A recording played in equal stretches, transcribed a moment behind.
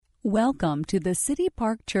Welcome to the City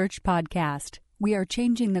Park Church podcast. We are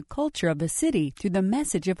changing the culture of the city through the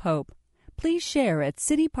message of hope. Please share at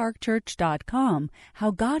cityparkchurch.com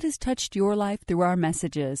how God has touched your life through our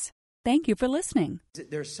messages. Thank you for listening.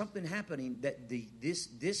 There's something happening that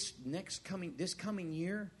this coming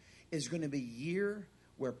year is going to be a year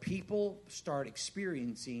where people start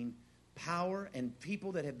experiencing power, and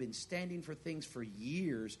people that have been standing for things for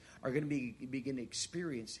years are going to begin to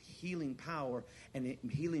experience healing power and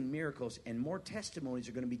healing miracles, and more testimonies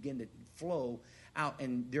are going to begin to flow out.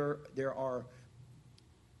 And there are,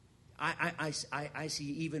 I see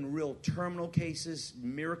even real terminal cases,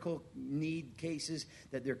 miracle need cases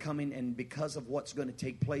that they're coming, and because of what's going to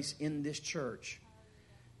take place in this church,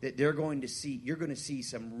 that you're going to see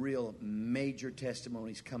some real major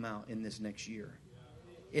testimonies come out in this next year.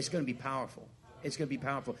 It's going to be powerful. It's going to be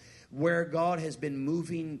powerful. Where God has been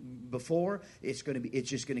moving before, it's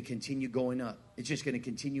just going to continue going up. It's just going to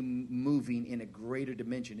continue moving in a greater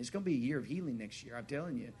dimension. It's going to be a year of healing next year, I'm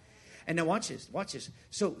telling you. And now watch this.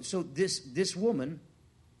 So this woman,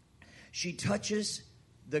 she touches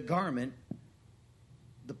the garment,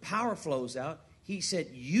 the power flows out. He said,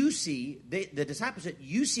 the disciples said,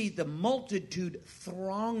 you see the multitude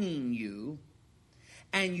thronging you,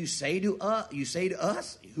 and you say to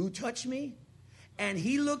us, who touched me? And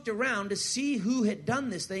he looked around to see who had done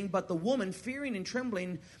this thing. But the woman, fearing and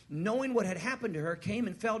trembling, knowing what had happened to her, came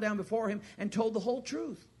and fell down before him and told the whole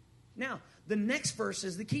truth. Now, the next verse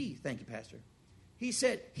is the key. Thank you, Pastor. He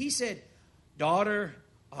said, daughter,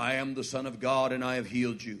 I am the Son of God, and I have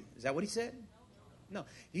healed you. Is that what he said? No.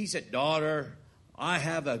 He said, daughter, I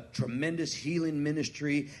have a tremendous healing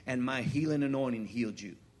ministry, and my healing anointing healed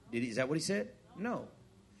you. Is that what he said? No.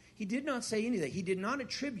 He did not say any of that. He did not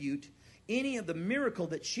attribute any of the miracle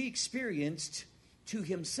that she experienced to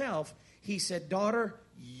himself. He said, daughter,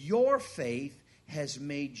 your faith has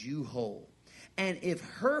made you whole. And if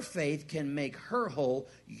her faith can make her whole,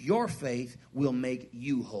 your faith will make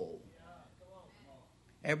you whole.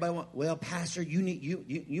 Everybody wants, well, Pastor,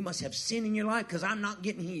 you must have sin in your life because I'm not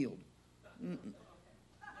getting healed.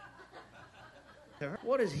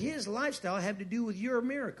 What does his lifestyle have to do with your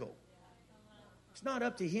miracle? It's not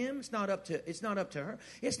up to him. It's not up to her.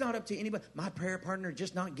 It's not up to anybody. My prayer partner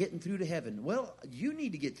just not getting through to heaven. Well, you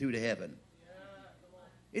need to get through to heaven.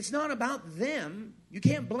 It's not about them. You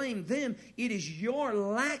can't blame them. It is your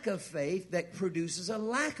lack of faith that produces a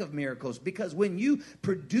lack of miracles. Because when you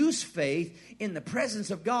produce faith in the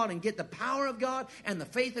presence of God and get the power of God and the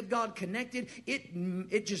faith of God connected,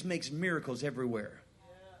 it just makes miracles everywhere.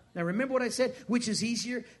 Now remember what I said, which is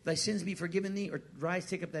easier, thy sins be forgiven thee, or rise,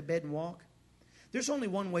 take up thy bed and walk? There's only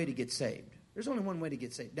one way to get saved. There's only one way to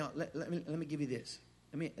get saved. Now, let me give you this.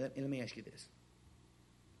 Let me ask you this.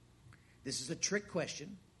 This is a trick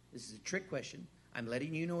question. I'm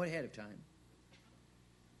letting you know ahead of time.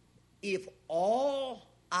 If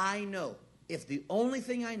the only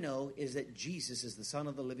thing I know is that Jesus is the Son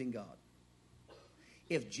of the living God,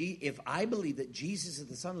 if I believe that Jesus is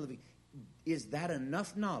the Son of the living God, is that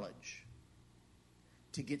enough knowledge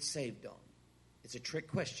to get saved on? It's a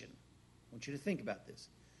trick question. I want you to think about this.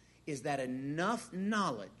 Is that enough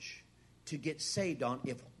knowledge to get saved on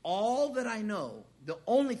if all that I know, the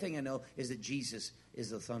only thing I know is that Jesus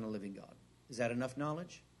is the Son of the living God? Is that enough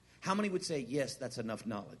knowledge? How many would say, yes, that's enough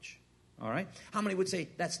knowledge? All right. How many would say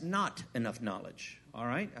that's not enough knowledge? All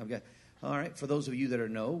right. All right. For those of you that are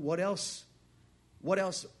no, what else? How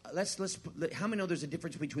many know there's a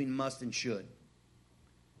difference between must and should?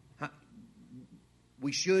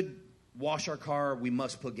 We should wash our car. We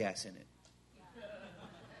must put gas in it.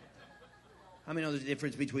 How many know there's a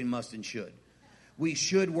difference between must and should? We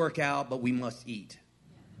should work out, but we must eat.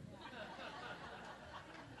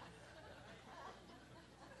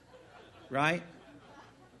 Right?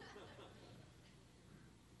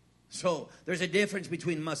 So there's a difference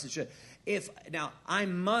between must and should. If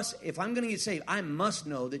I'm going to get saved, I must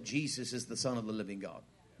know that Jesus is the Son of the living God.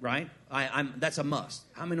 Right? That's a must.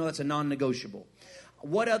 How many know that's a non-negotiable?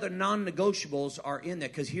 What other non-negotiables are in there?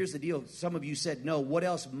 Because here's the deal. Some of you said no. What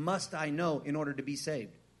else must I know in order to be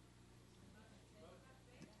saved?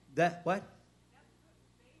 That what?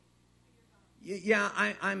 Yeah,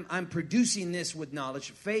 I'm producing this with knowledge.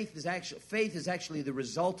 Faith is actually the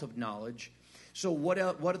result of knowledge. So what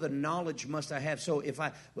other knowledge must I have? So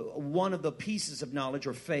one of the pieces of knowledge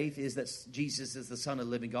or faith is that Jesus is the Son of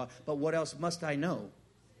the living God. But what else must I know?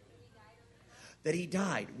 That he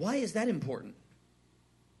died. Why is that important?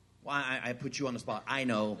 Why I put you on the spot. I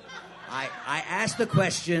know. I asked the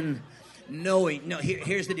question knowing. No,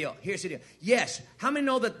 here's the deal. Yes. How many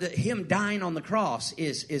know that him dying on the cross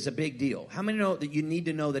is a big deal? How many know that you need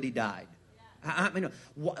to know that he died?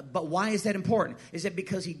 But why is that important? Is it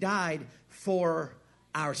because he died for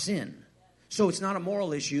our sin? So it's not a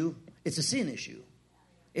moral issue, it's a sin issue.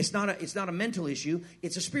 It's not a mental issue,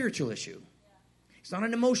 it's a spiritual issue. It's not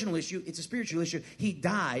an emotional issue, it's a spiritual issue. He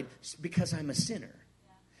died because I'm a sinner.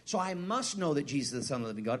 So I must know that Jesus is the Son of the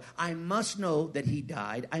living God. I must know that he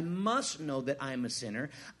died. I must know that I'm a sinner.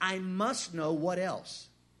 I must know what else?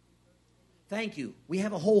 Thank you. We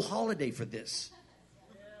have a whole holiday for this.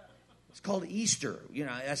 It's called Easter. You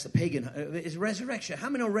know, that's the pagan. It's resurrection. How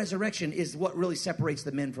many know resurrection is what really separates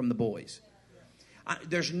the men from the boys?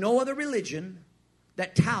 There's no other religion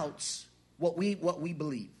that touts what we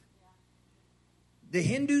believe. The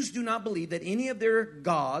Hindus do not believe that any of their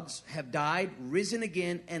gods have died, risen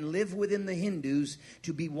again, and live within the Hindus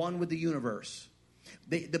to be one with the universe.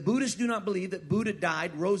 The Buddhists do not believe that Buddha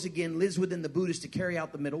died, rose again, lives within the Buddhists to carry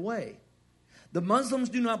out the middle way. The Muslims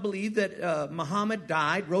do not believe that Muhammad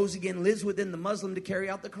died, rose again, lives within the Muslim to carry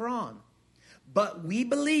out the Quran. But we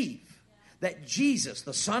believe that Jesus,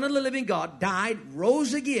 the Son of the living God, died,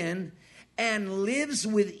 rose again, and lives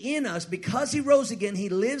within us. Because he rose again, he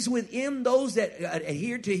lives within those that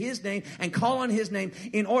adhere to his name and call on his name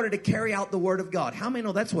in order to carry out the word of God. How many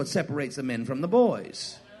know that's what separates the men from the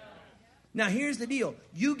boys? Now, here's the deal.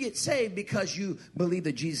 You get saved because you believe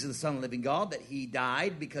that Jesus is the Son of the living God, that he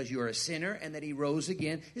died because you are a sinner, and that he rose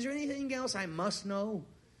again. Is there anything else I must know?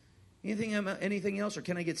 Anything else, or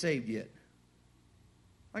can I get saved yet?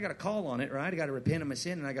 I got to call on it, right? I got to repent of my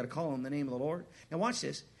sin, and I got to call on the name of the Lord. Now, watch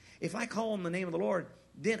this. If I call on the name of the Lord,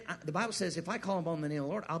 then the Bible says if I call upon the name of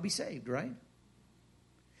the Lord, I'll be saved, right?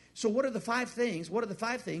 So what are the 5 things? What are the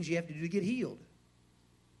 5 things you have to do to get healed?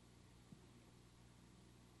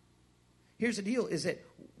 Here's the deal, is that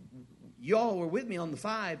y'all were with me on the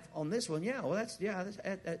 5 on this one. Yeah, well,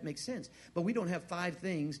 that makes sense. But we don't have 5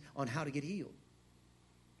 things on how to get healed.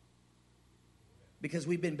 Because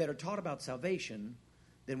we've been better taught about salvation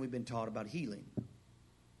than we've been taught about healing.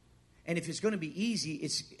 And if it's going to be easy,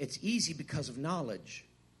 it's easy because of knowledge.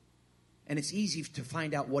 And it's easy to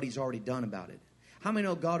find out what he's already done about it. How many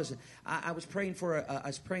know God is? I was praying for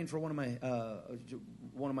one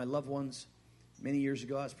of my loved ones many years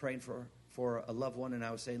ago. I was praying for a loved one, and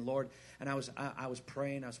I was saying, Lord, and I was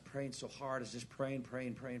praying so hard. I was just praying.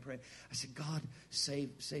 I said, God, save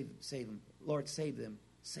them. Lord, save them.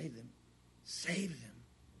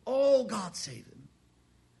 Oh, God, save them.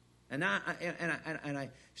 And I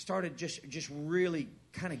started just really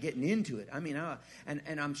kind of getting into it. I mean,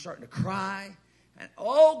 and I'm starting to cry. And,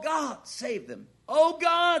 oh, God, save them. Oh,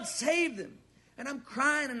 God, save them. And I'm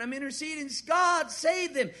crying and I'm interceding. God,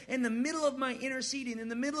 save them. In the middle of my interceding, in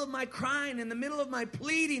the middle of my crying, in the middle of my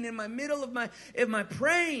pleading, in the middle of my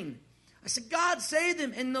praying, I said, God, save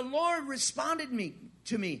them. And the Lord responded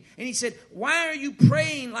to me. And he said, why are you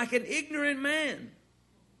praying like an ignorant man?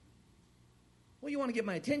 Well, you want to get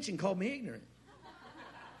my attention, call me ignorant.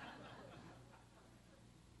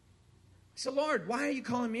 I said, Lord, why are you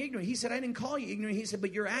calling me ignorant? He said, I didn't call you ignorant. He said,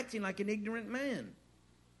 but you're acting like an ignorant man.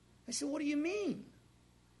 I said, what do you mean?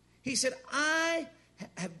 He said, I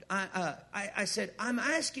said, I'm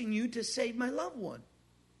asking you to save my loved one.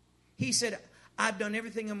 He said, I've done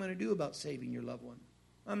everything I'm going to do about saving your loved one.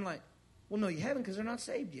 I'm like, well, no, you haven't, because they're not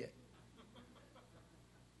saved yet.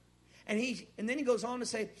 And then he goes on to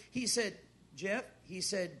say, he said, Jeff, he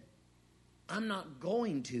said, I'm not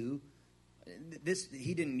going to,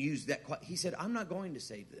 he didn't use that quite, he said, I'm not going to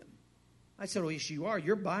save them. I said, well, yes, you are.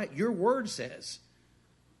 Your word says.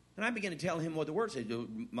 And I began to tell him what the word says.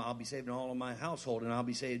 I'll be saved in all of my household, and I'll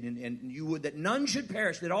be saved, and you would, that none should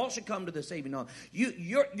perish, that all should come to the saving knowledge.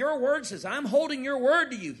 Your word says, I'm holding your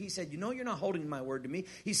word to you. He said, you know, you're not holding my word to me.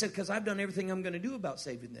 He said, because I've done everything I'm going to do about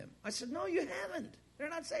saving them. I said, no, you haven't. They're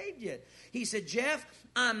not saved yet. He said, Jeff,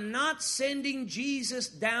 I'm not sending Jesus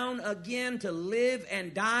down again to live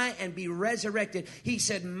and die and be resurrected. He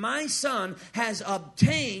said, my son has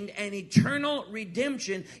obtained an eternal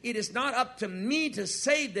redemption. It is not up to me to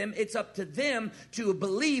save them. It's up to them to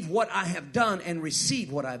believe what I have done and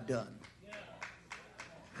receive what I've done.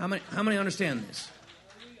 How many understand this?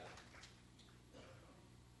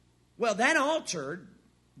 Well, that altered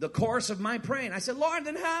the course of my praying. I said, Lord,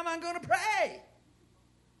 then how am I going to pray?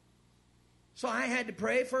 So I had to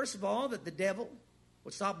pray, first of all, that the devil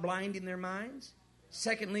would stop blinding their minds.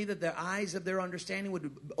 Secondly, that the eyes of their understanding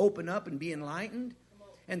would open up and be enlightened.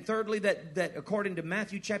 And thirdly, that according to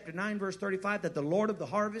Matthew chapter 9, verse 35, that the Lord of the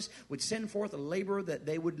harvest would send forth a laborer that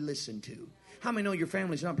they would listen to. How many know your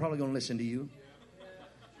family's not probably going to listen to you?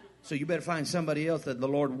 So you better find somebody else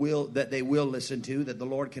that they will listen to, that the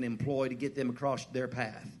Lord can employ to get them across their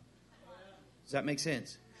path. Does that make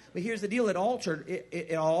sense? But here's the deal: it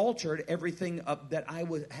altered everything that I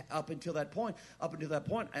was up until that point. Up until that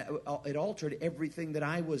point, it altered everything that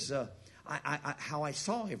I was, how I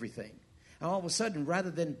saw everything. And all of a sudden, rather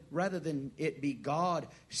than it be God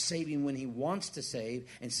saving when He wants to save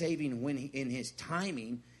and saving when in His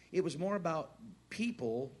timing, it was more about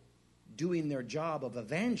people doing their job of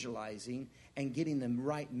evangelizing and getting the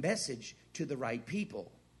right message to the right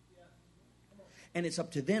people. And it's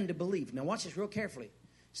up to them to believe. Now watch this real carefully.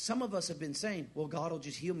 Some of us have been saying, well, God will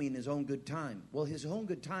just heal me in His own good time. Well, His own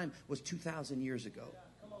good time was 2,000 years ago.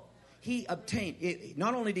 He obtained,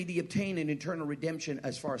 not only did He obtain an eternal redemption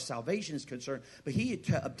as far as salvation is concerned, but He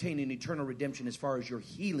obtained an eternal redemption as far as your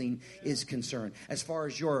healing is concerned, as far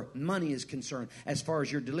as your money is concerned, as far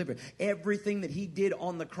as your deliverance. Everything that He did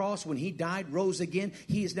on the cross when He died, rose again,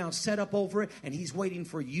 He is now set up over it, and He's waiting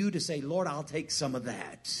for you to say, Lord, I'll take some of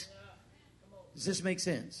that. Does this make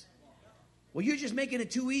sense? Well, you're just making it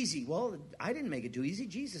too easy. Well, I didn't make it too easy.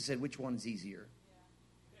 Jesus said, which one's easier?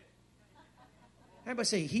 Everybody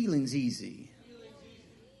say healing's easy.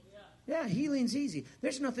 Yeah, healing's easy.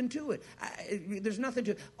 There's nothing to it. There's nothing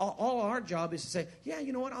to it. All our job is to say, yeah,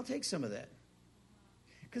 you know what? I'll take some of that.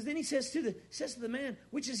 Because then He says to the man,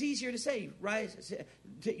 which is easier to say, rise,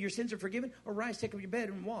 your sins are forgiven, or rise, take up your bed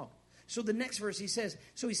and walk. So the next verse He says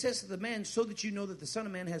to the man, so that you know that the Son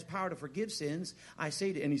of Man has power to forgive sins, and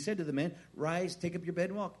He said to the man, rise, take up your bed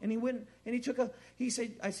and walk. And he went and he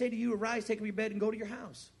said, I say to you, arise, take up your bed and go to your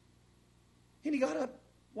house. And he got up,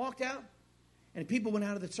 walked out, and people went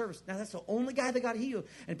out of the service. Now, that's the only guy that got healed.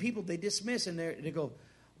 And people, they dismiss, and they go,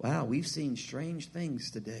 wow, we've seen strange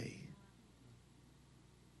things today.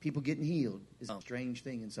 People getting healed is a strange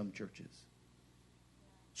thing in some churches.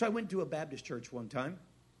 So I went to a Baptist church one time,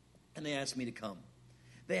 and they asked me to come.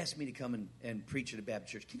 They asked me to come and preach at a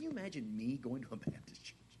Baptist church. Can you imagine me going to a Baptist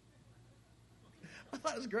church? I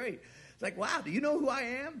thought it was great. It's like, wow, do you know who I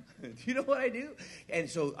am? Do you know what I do? And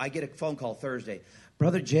so I get a phone call Thursday.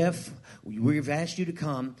 Brother Jeff, we've asked you to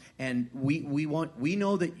come, and we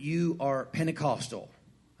know that you are Pentecostal.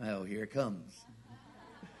 Oh, here it comes.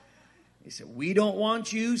 He said, we don't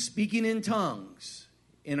want you speaking in tongues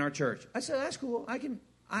in our church. I said, that's cool.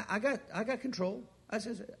 I got control. I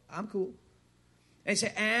said, I'm cool. And he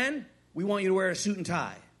said, and we want you to wear a suit and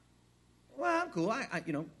tie. Well, I'm cool. I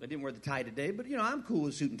didn't wear the tie today, but, I'm cool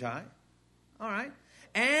with suit and tie. All right.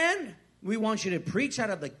 And we want you to preach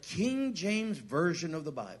out of the King James Version of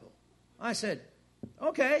the Bible. I said,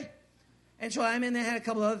 okay. And so I'm in there, had a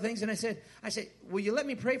couple of other things, and I said, will you let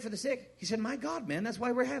me pray for the sick? He said, my God, man, that's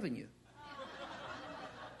why we're having you.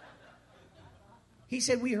 He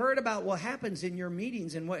said, we heard about what happens in your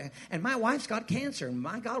meetings, and my wife's got cancer, and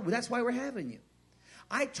my God, that's why we're having you.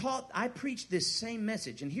 I preached this same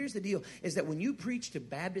message, and here's the deal, is that when you preach to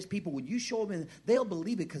Baptist people, when you show them, they'll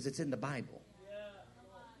believe it because it's in the Bible.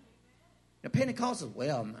 Now, Pentecostals,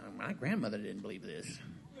 well, my grandmother didn't believe this.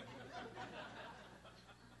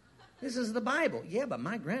 This is the Bible. Yeah, but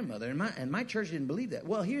my grandmother and my church didn't believe that.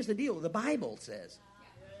 Well, here's the deal. The Bible says.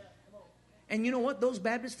 And you know what? Those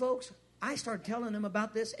Baptist folks, I started telling them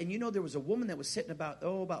about this, and there was a woman that was sitting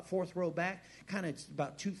about fourth row back, kind of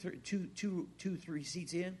about two, three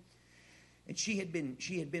seats in, and she had been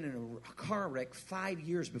in a car wreck 5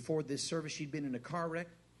 years before this service. She'd been in a car wreck,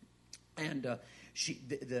 and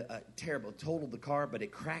terrible, totaled the car, but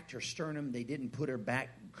it cracked her sternum. They didn't put her back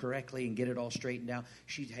correctly and get it all straightened out.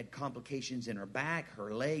 She'd had complications in her back,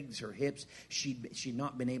 her legs, her hips. She'd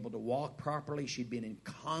not been able to walk properly. She'd been in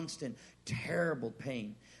constant, terrible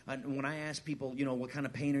pain. And when I ask people, what kind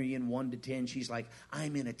of pain are you in, 1 to 10? She's like,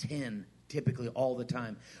 I'm in a 10, typically all the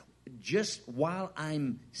time. Just while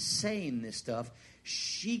I'm saying this stuff,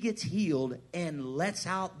 she gets healed and lets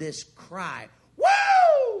out this cry.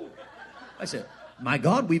 Woo! I said, my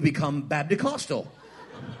God, we become Baptist-costal.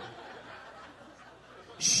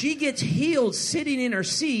 She gets healed sitting in her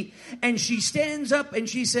seat, and she stands up and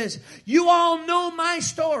she says, you all know my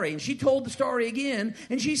story. And she told the story again,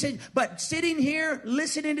 and she said, but sitting here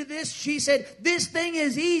listening to this, she said, this thing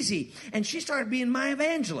is easy. And she started being my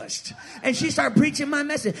evangelist, and she started preaching my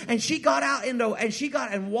message, and she got out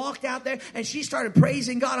and walked out there, and she started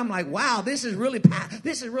praising God. I'm like, wow, this is really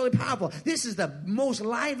powerful. This is the most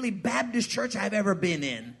lively Baptist church I've ever been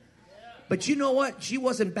in. But you know what? She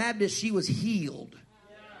wasn't Baptist. She was healed.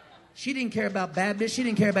 She didn't care about Baptist. She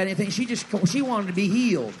didn't care about anything. She wanted to be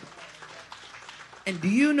healed. And do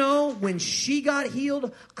you know when she got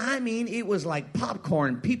healed? I mean, it was like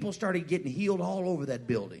popcorn. People started getting healed all over that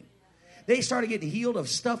building. They started getting healed of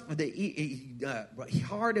stuff,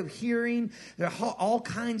 hard of hearing, all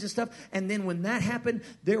kinds of stuff. And then when that happened,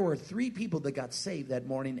 there were 3 people that got saved that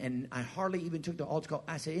morning. And I hardly even took the altar call.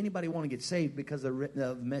 I said, anybody want to get saved because of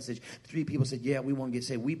the message? 3 people said, yeah, we want to get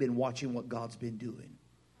saved. We've been watching what God's been doing.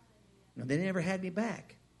 Now, they never had me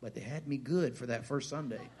back, but they had me good for that first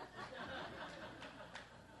Sunday.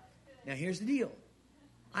 Now, here's the deal.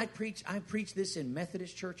 I preach this in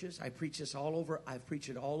Methodist churches. I preach this all over. I've preached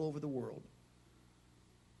it all over the world.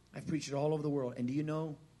 I've preached it all over the world. And do you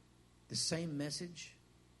know, the same message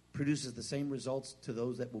produces the same results to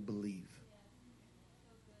those that will believe.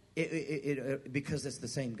 Because it's the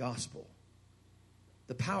same gospel.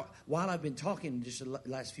 The power. While I've been talking just the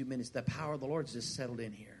last few minutes, the power of the Lord's just settled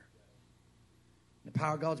in here. The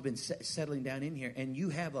power of God's been settling down in here, and you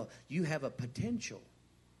have a potential.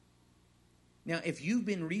 Now, if you've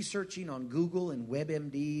been researching on Google and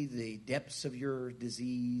WebMD the depths of your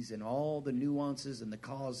disease and all the nuances and the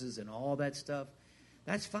causes and all that stuff,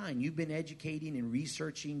 that's fine. You've been educating and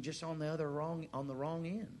researching just on the wrong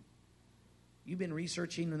end. You've been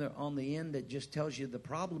researching on the end that just tells you the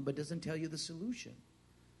problem but doesn't tell you the solution.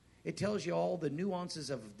 It tells you all the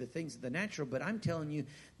nuances of the things of the natural, but I'm telling you,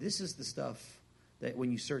 this is the stuff that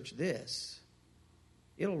when you search this,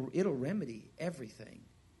 it'll remedy everything.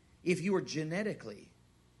 If you were genetically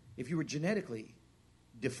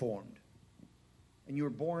deformed and you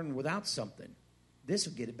were born without something, this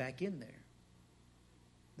will get it back in there.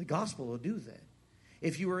 The gospel will do that.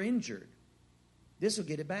 If you were injured, this will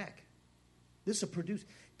get it back. This will produce,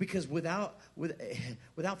 because without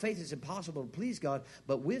faith it's impossible to please God,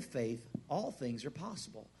 but with faith all things are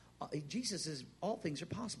possible. Jesus says all things are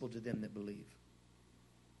possible to them that believe.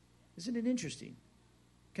 Isn't it interesting?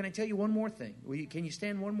 Can I tell you one more thing? Can you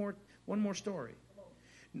stand one more story?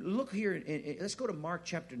 Look here. Let's go to Mark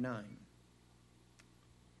chapter 9.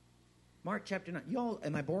 Mark chapter 9. Y'all,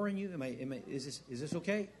 am I boring you? Is this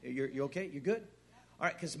okay? You okay? You good? All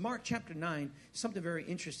right. Because Mark chapter 9, something very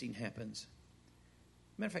interesting happens.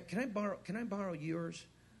 Matter of fact, can I borrow yours?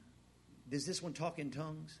 Does this one talk in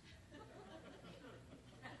tongues?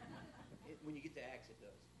 When you get the axe, it does.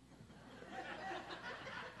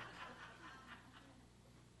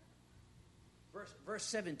 Verse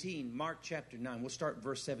 17, Mark chapter 9. We'll start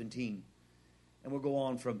verse 17. And we'll go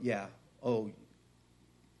on from, the whole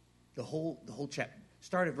chapter.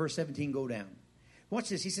 Start at verse 17, go down. Watch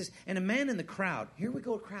this. He says, and a man in the crowd. Here we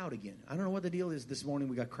go, crowd again. I don't know what the deal is this morning.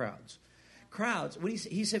 We got crowds. Crowds.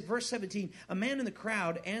 He said, verse 17, a man in the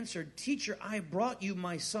crowd answered, Teacher, I brought you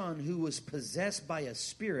my son who was possessed by a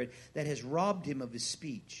spirit that has robbed him of his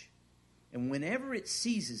speech. And whenever it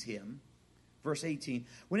seizes him, verse 18,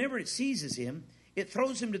 whenever it seizes him, it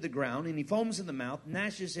throws him to the ground, and he foams in the mouth,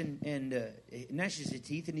 gnashes his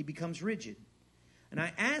teeth, and he becomes rigid. And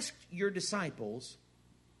I asked your disciples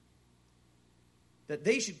that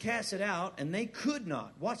they should cast it out, and they could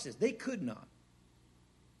not. Watch this. They could not.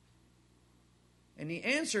 And he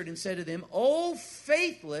answered and said to them, O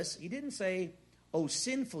faithless. He didn't say, O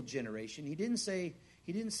sinful generation. He didn't say,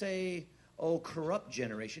 O corrupt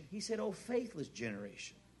generation. He said, O faithless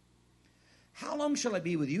generation. How long shall I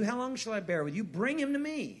be with you? How long shall I bear with you? Bring him to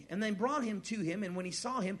me. And they brought him to him, and when he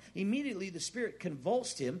saw him, immediately the spirit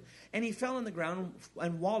convulsed him, and he fell on the ground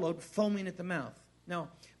and wallowed, foaming at the mouth. Now,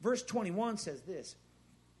 verse 21 says this.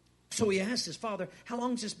 So he asked his father, how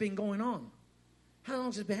long has this been going on? How long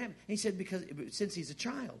has this been happening? And he said, because since he's a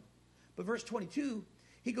child. But verse 22,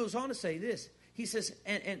 he goes on to say this. He says,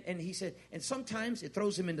 and he said, and sometimes it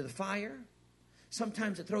throws him into the fire.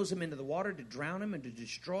 Sometimes it throws him into the water to drown him and to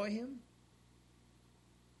destroy him.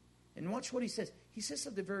 And watch what he says. He says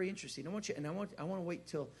something very interesting. I want to wait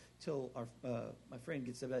till our my friend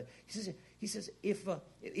gets about it. He says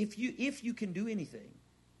if you can do anything,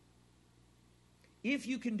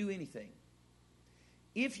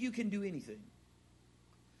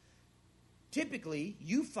 typically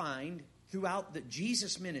you find throughout the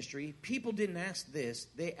Jesus ministry, people didn't ask this;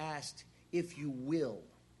 they asked if you will.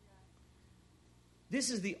 This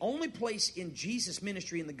is the only place in Jesus'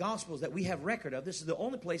 ministry in the Gospels that we have record of. This is the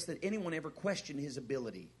only place that anyone ever questioned his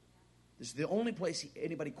ability. This is the only place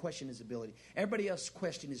anybody questioned his ability. Everybody else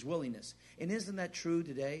questioned his willingness. And isn't that true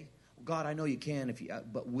today? God, I know you can,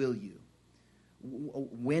 but will you?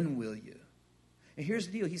 When will you? And here's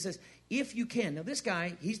the deal. He says, if you can. Now this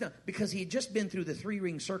guy, he's not, because he had just been through the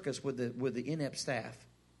 3-ring circus with the inept staff.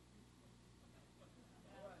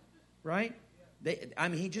 Right?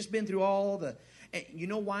 He'd just been through all the... And you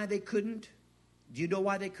know why they couldn't? Do you know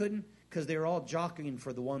why they couldn't? Because they were all jockeying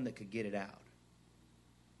for the one that could get it out.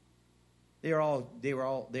 They were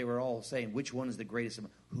all saying, which one is the greatest?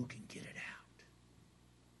 Who can get it out?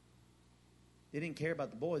 They didn't care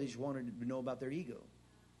about the boy. They just wanted to know about their ego.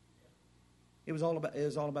 It was all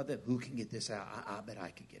about them. Who can get this out? I bet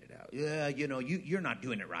I could get it out. Yeah, you're not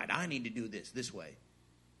doing it right. I need to do this way.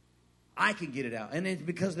 I can get it out. And it's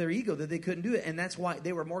because of their ego that they couldn't do it. And that's why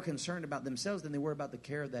they were more concerned about themselves than they were about the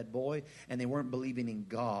care of that boy. And they weren't believing in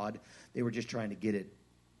God. They were just trying to get it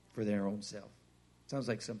for their own self. Sounds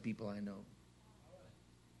like some people I know.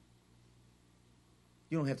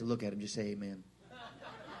 You don't have to look at them. Just say amen.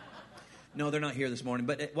 No, they're not here this morning.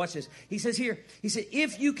 But watch this. He says here, he said,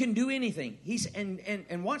 if you can do anything.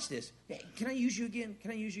 And watch this. Hey, can I use you again?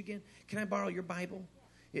 Can I use you again? Can I borrow your Bible?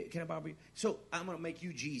 Can I borrow you? So I'm going to make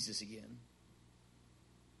you Jesus again.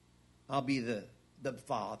 I'll be the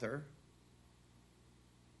Father.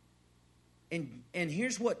 And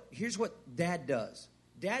here's what Dad does.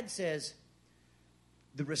 Dad says,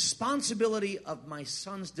 the responsibility of my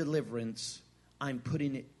son's deliverance, I'm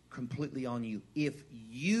putting it completely on you. If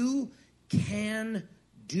you can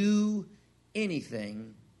do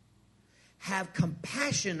anything, have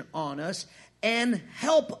compassion on us and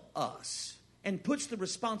help us, and puts the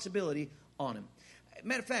responsibility on him.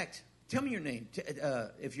 Matter of fact, tell me your name.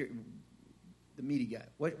 If you're the meaty guy,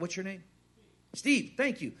 what's your name? Steve.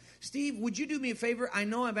 Thank you, Steve. Would you do me a favor? I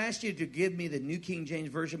know I've asked you to give me the New King James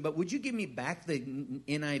Version, but would you give me back the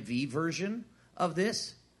NIV version of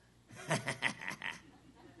this?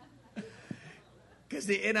 Because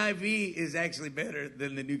the NIV is actually better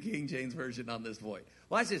than the New King James Version on this point.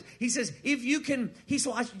 Watch this. He says, if you can,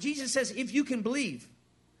 Jesus says, if you can believe.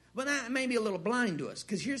 But that may be a little blind to us.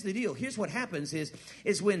 Because here's the deal. Here's what happens is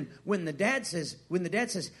when the dad says,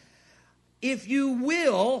 if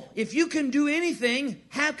you can do anything,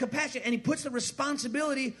 have compassion. And he puts the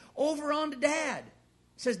responsibility over on to Dad.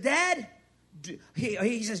 He says, Dad,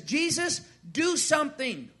 he says, Jesus, do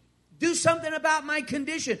something. Do something about my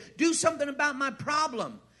condition. Do something about my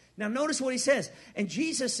problem. Now notice what he says. And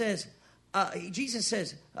Jesus says,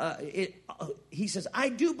 he says, I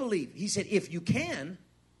do believe. He said, if you can.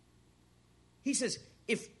 He says,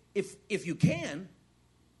 if you can.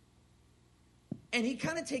 And he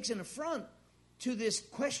kind of takes an affront to this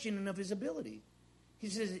questioning of his ability. He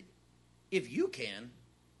says, if you can.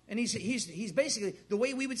 And he's basically, the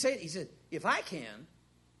way we would say it, he said, if I can.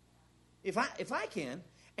 If I can.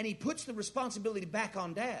 And he puts the responsibility back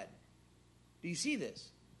on Dad. Do you see this?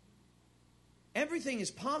 Everything is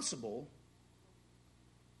possible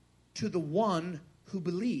to the one who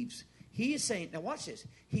believes. He is saying, now watch this.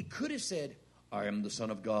 He could have said, I am the Son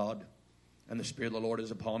of God, and the Spirit of the Lord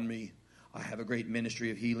is upon me. I have a great ministry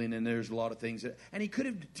of healing, and there's a lot of things. And he could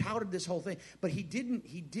have touted this whole thing, but he didn't.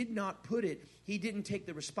 He did not put it. He didn't take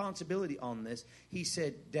the responsibility on this. He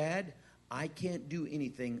said, Dad, I can't do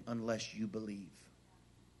anything unless you believe.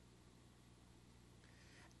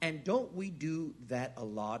 And don't we do that a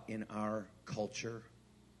lot in our culture?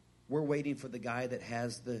 We're waiting for the guy that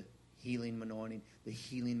has the healing anointing, the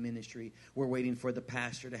healing ministry. We're waiting for the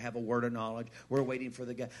pastor to have a word of knowledge. We're waiting for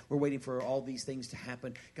the guy. We're waiting for all these things to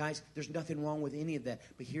happen. Guys, there's nothing wrong with any of that.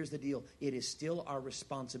 But here's the deal. It is still our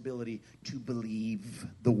responsibility to believe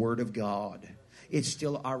the word of God. It's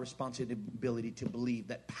still our responsibility to believe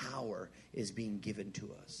that power is being given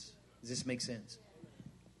to us. Does this make sense?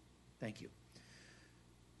 Thank you.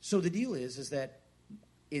 So the deal is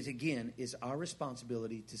our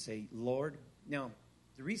responsibility to say, Lord. Now,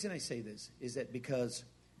 the reason I say this is that because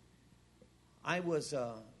I was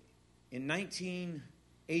in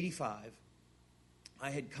 1985, I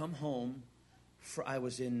had come home. I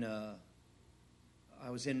was in the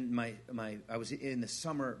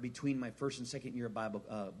summer between my first and second year of Bible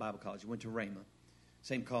college. I went to Rhema,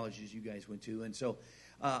 same college as you guys went to, and so.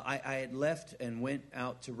 I had left and went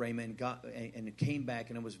out to Rhema and came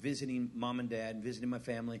back, and I was visiting Mom and Dad and visiting my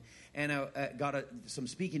family, and I got some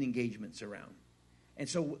speaking engagements around. And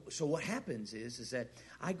so what happens is that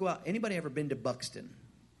I go out. Anybody ever been to Buxton?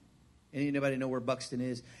 Anybody know where Buxton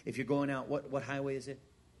is? If you're going out, what highway is it?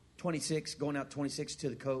 26, going out 26 to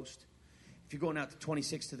the coast. If you're going out to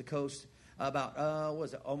 26 to the coast, about,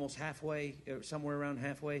 almost halfway, or somewhere around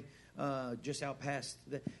halfway, just out past,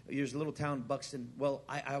 there's a little town, Buxton. Well,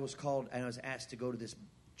 I was called and I was asked to go to this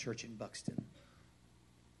church in Buxton.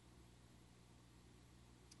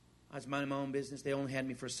 I was minding my own business. They only had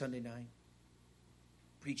me for a Sunday night.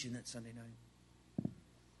 Preaching that Sunday night.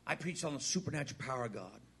 I preached on the supernatural power of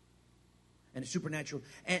God. And the supernatural,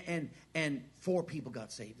 and 4 people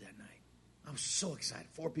got saved that night. I was so excited.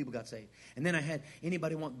 4 people got saved. And then I had,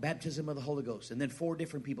 anybody want baptism of the Holy Ghost? And then 4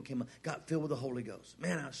 different people came up, got filled with the Holy Ghost.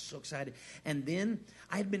 Man, I was so excited. And then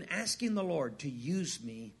I had been asking the Lord to use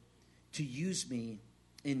me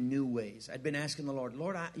in new ways. I'd been asking the Lord,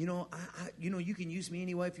 Lord, you can use me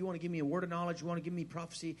anyway. If you want to give me a word of knowledge, you want to give me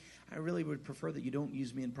prophecy, I really would prefer that you don't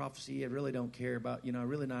use me in prophecy. I really don't care about, I'm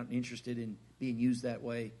really not interested in being used that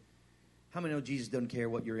way. How many know Jesus doesn't care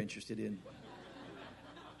what you're interested in?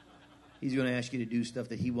 He's going to ask you to do stuff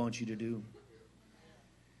that he wants you to do.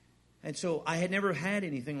 And so I had never had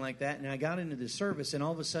anything like that, and I got into the service, and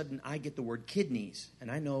all of a sudden I get the word kidneys. And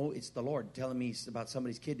I know it's the Lord telling me about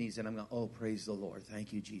somebody's kidneys, and I'm going, oh, praise the Lord.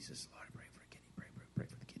 Thank you, Jesus. Lord, I pray for the kidney. Pray for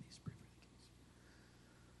the kidneys. Pray for the kidneys.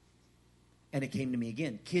 And it came to me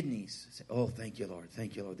again, kidneys. I said, oh, thank you, Lord,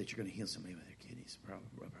 that you're going to heal somebody with their kidneys.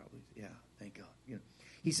 Probably, yeah, thank God.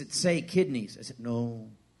 He said, say kidneys. I said, no,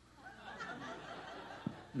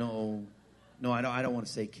 I don't want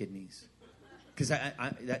to say kidneys. Because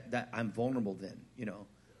I'm vulnerable then,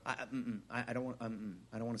 I don't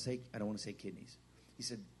want to say kidneys. He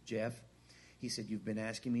said, Jeff, you've been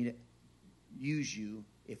asking me to use you.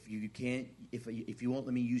 If you won't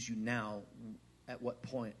let me use you now, at what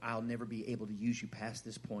point I'll never be able to use you past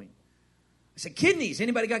this point. I said, kidneys.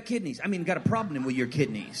 Anybody got kidneys? Got a problem with your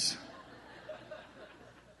kidneys.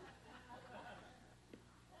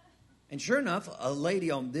 And sure enough, a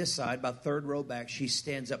lady on this side, about third row back, she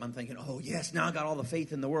stands up. I'm thinking, oh, yes, now I got all the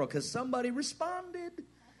faith in the world because somebody responded.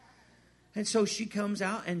 And so she comes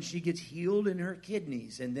out and she gets healed in her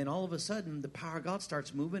kidneys. And then all of a sudden, the power of God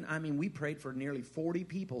starts moving. We prayed for nearly 40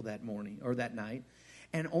 people that morning or that night.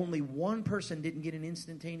 And only one person didn't get an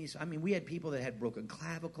instantaneous. We had people that had broken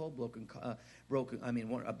clavicle, a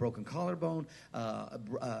broken collarbone,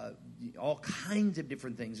 all kinds of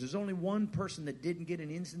different things. There's only one person that didn't get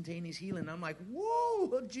an instantaneous healing. I'm like,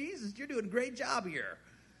 whoa, Jesus, you're doing a great job here.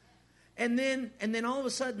 And then all of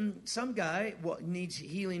a sudden, some guy needs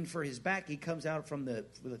healing for his back. He comes out from the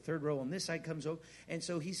third row on this side, comes over, and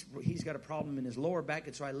so he's got a problem in his lower back.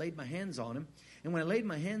 And so I laid my hands on him. And when I laid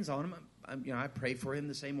my hands on him, I pray for him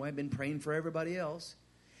the same way I've been praying for everybody else.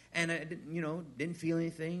 And I didn't feel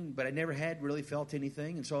anything, but I never had really felt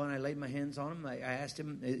anything. And so when I laid my hands on him, I asked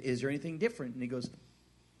him, is there anything different? And he goes,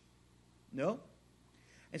 no.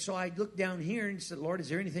 And so I looked down here and said, Lord, is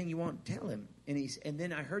there anything you want to tell him? And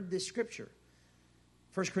then I heard this scripture.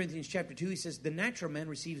 1 Corinthians chapter 2, he says, the natural man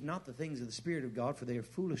receives not the things of the Spirit of God, for they are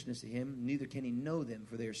foolishness to him, neither can he know them,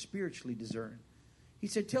 for they are spiritually discerned. He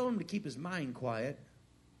said, tell him to keep his mind quiet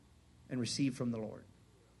and receive from the Lord.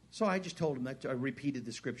 So I just told him that. I repeated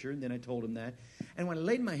the scripture, and then I told him that. And when I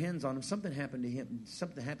laid my hands on him, something happened to him.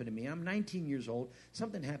 Something happened to me. I'm 19 years old.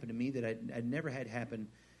 Something happened to me that I'd never had happen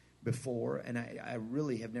before, and I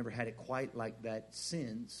really have never had it quite like that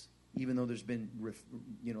since, even though there's been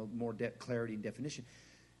more clarity and definition.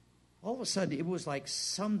 All of a sudden, it was like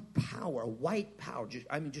some power, a white power,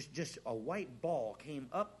 just a white ball came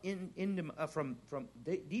up into from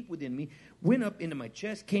deep within me, went up into my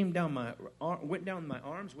chest, went down my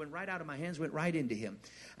arms, went right out of my hands, went right into him.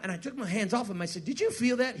 And I took my hands off him. I said, did you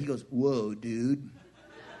feel that? He goes, whoa, dude.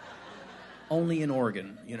 Only in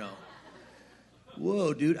Oregon,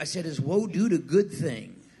 Whoa, dude. I said, is whoa, dude, a good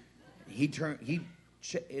thing?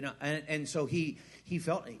 And so he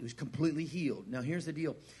felt he was completely healed. Now, here's the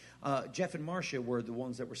deal. Jeff and Marcia were the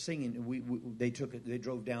ones that were singing. They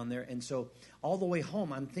drove down there. And so all the way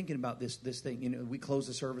home, I'm thinking about this thing. We closed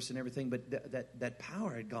the service and everything, but that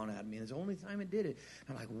power had gone out of me. And it's the only time it did it.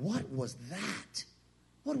 I'm like, what was that?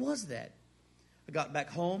 What was that? I got back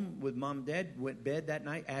home with Mom and Dad, went to bed that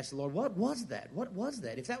night, asked the Lord, what was that? What was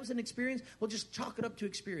that? If that was an experience, well, just chalk it up to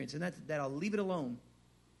experience, and that I'll leave it alone.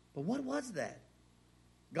 But what was that?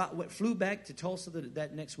 Flew back to Tulsa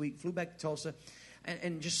that next week, flew back to Tulsa,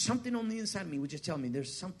 and just something on the inside of me would just tell me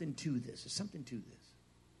there's something to this. There's something to this.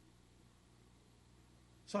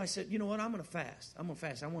 So I said, you know what, I'm going to fast. I want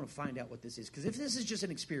to find out what this is. Because if this is just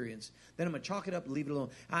an experience, then I'm going to chalk it up and leave it alone.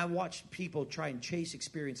 I watch people try and chase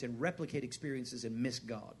experience and replicate experiences and miss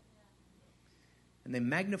God. And they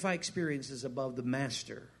magnify experiences above the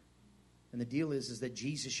master. And the deal is that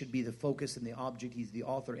Jesus should be the focus and the object. He's the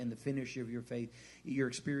author and the finisher of your faith. Your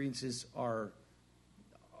experiences are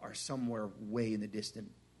somewhere way in the distant.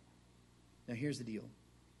 Now here's the deal.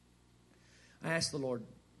 I asked the Lord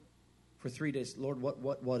for 3 days, Lord,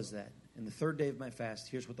 what was that? And the third day of my fast,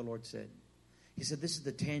 here's what the Lord said. He said, this is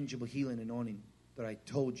the tangible healing anointing that I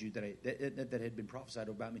told you that had been prophesied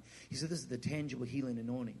about me. He said, this is the tangible healing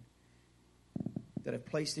anointing that I've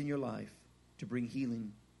placed in your life to bring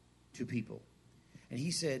healing to people. And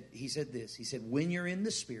he said this. He said, when you're in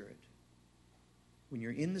the Spirit,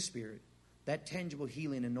 that tangible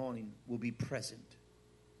healing anointing will be present.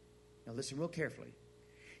 Now listen real carefully.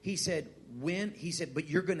 He said, but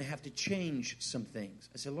you're going to have to change some things.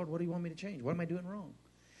 I said, Lord, what do you want me to change? What am I doing wrong?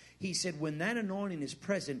 He said, when that anointing is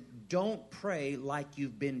present, don't pray like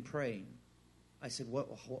you've been praying. I said,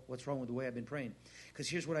 what's wrong with the way I've been praying? Because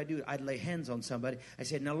here's what I do. I'd lay hands on somebody. I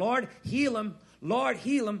said, now, Lord, heal him. Lord,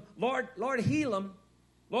 heal him. Lord, heal him.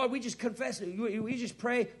 Lord, we just confess, we just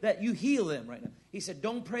pray that you heal them right now. He said,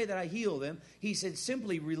 don't pray that I heal them. He said,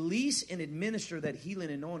 simply release and administer that healing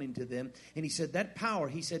anointing to them. And he said, that power,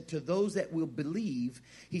 he said, to those that will believe,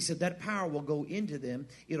 he said, that power will go into them.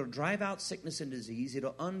 It'll drive out sickness and disease.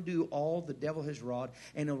 It'll undo all the devil has wrought,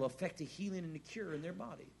 and it'll affect a healing and a cure in their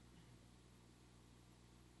body.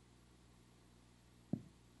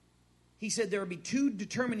 He said there will be two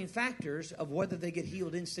determining factors of whether they get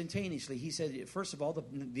healed instantaneously. He said, first of all,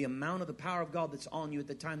 the amount of the power of God that's on you at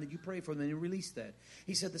the time that you pray for them, and you release that.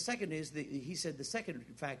 He said the second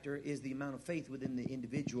factor is the amount of faith within the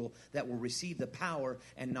individual that will receive the power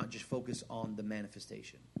and not just focus on the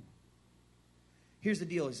manifestation. Here's the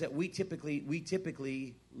deal, is that we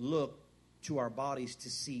typically look to our bodies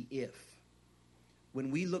to see if. When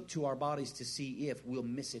we look to our bodies to see if, we'll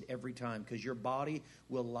miss it every time, because your body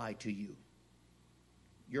will lie to you.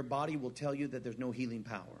 Your body will tell you that there's no healing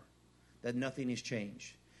power, that nothing has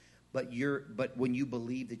changed. But when you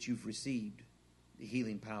believe that you've received the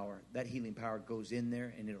healing power, that healing power goes in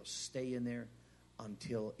there and it'll stay in there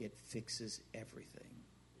until it fixes everything.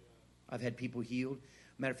 I've had people healed.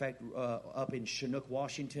 Matter of fact, up in Chinook,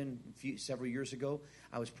 Washington, several years ago,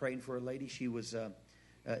 I was praying for a lady. She was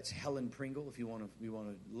it's Helen Pringle, if you want to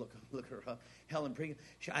look her up. Helen Pringle.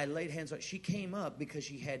 I laid hands on. She came up because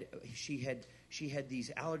she had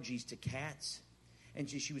these allergies to cats, and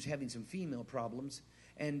she was having some female problems.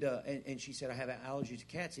 And she said, I have an allergy to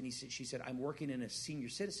cats. And she said, I'm working in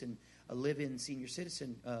a live-in senior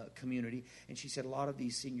citizen community. And she said, a lot of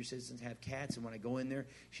these senior citizens have cats. And when I go in there,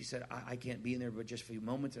 she said, I can't be in there but just for a few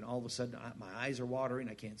moments. And all of a sudden, my eyes are watering.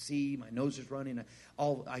 I can't see. My nose is running.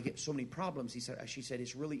 I get so many problems. She said,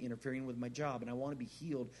 it's really interfering with my job. And I want to be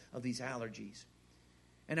healed of these allergies.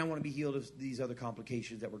 And I want to be healed of these other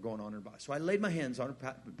complications that were going on in her body. So I laid my hands on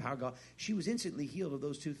her, power of God. She was instantly healed of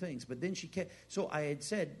those two things. But then she kept, so I had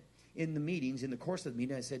said in the meetings, in the course of the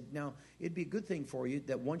meeting, I said, now, it'd be a good thing for you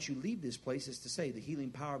that once you leave this place is to say, the healing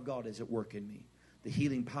power of God is at work in me. The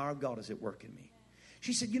healing power of God is at work in me.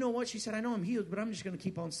 She said, you know what? She said, I know I'm healed, but I'm just going to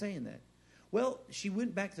keep on saying that. Well, she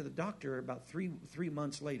went back to the doctor about three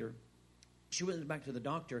months later. She went back to the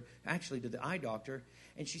doctor, actually to the eye doctor,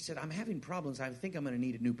 and she said, I'm having problems. I think I'm going to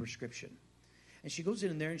need a new prescription. And she goes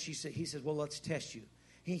in there, and he says, well, let's test you.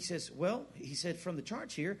 He says, from the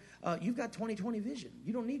charts here, you've got 20/20 vision.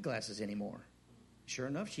 You don't need glasses anymore. Sure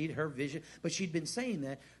enough, her vision, but she'd been saying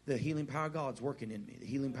that the healing power of God's working in me. The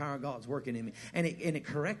healing power of God's working in me, and it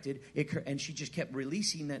corrected it, and she just kept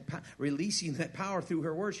releasing that power through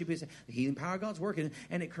her words. She'd be saying, the healing power of God's working,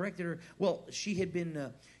 and it corrected her. Well, she had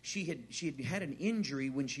had an injury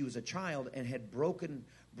when she was a child and had broken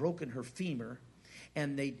her femur.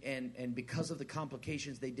 And because of the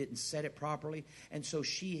complications, they didn't set it properly, and so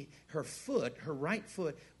her right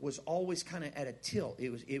foot was always kind of at a tilt.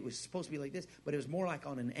 It was supposed to be like this, but it was more like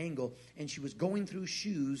on an angle. And she was going through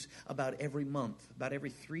shoes about every month, about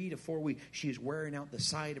every 3 to 4 weeks. She was wearing out the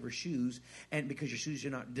side of her shoes, and because your shoes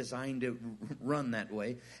are not designed to run that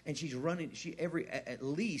way, and she's running. At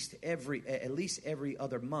least every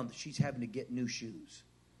other month, she's having to get new shoes.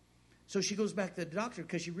 So she goes back to the doctor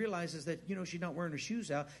because she realizes that, she's not wearing her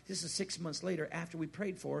shoes out. This is 6 months later after we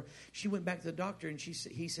prayed for her. She went back to the doctor, and he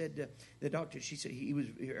said, he was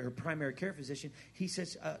her primary care physician. He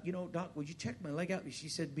says, Doc, would you check my leg out? She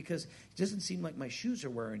said, because it doesn't seem like my shoes are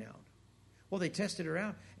wearing out. Well, they tested her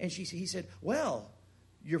out, and he said, well,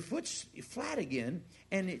 your foot's flat again,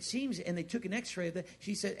 and it seems, and they took an x-ray of that.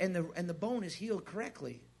 She said, and the bone is healed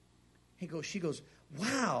correctly. She goes,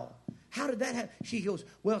 wow. How did that happen? She goes,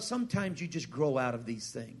 well, sometimes you just grow out of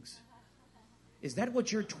these things. Is that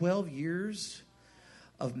what your 12 years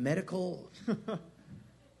of medical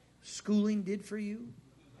schooling did for you?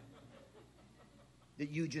 That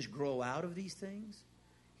you just grow out of these things?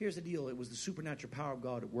 Here's the deal. It was the supernatural power of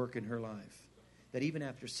God at work in her life. That even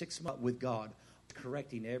after 6 months with God,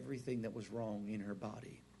 correcting everything that was wrong in her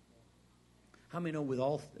body. How many know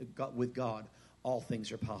with God, all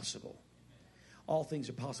things are possible? All things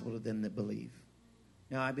are possible to them that believe.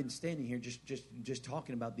 Now, I've been standing here just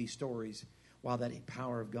talking about these stories while that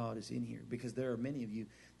power of God is in here, because there are many of you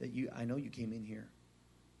that I know you came in here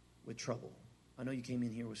with trouble. I know you came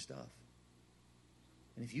in here with stuff.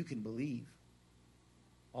 And if you can believe,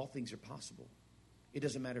 all things are possible. It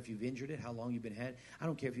doesn't matter if you've injured it, how long you've been had. I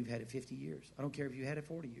don't care if you've had it 50 years. I don't care if you had it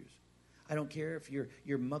 40 years. I don't care if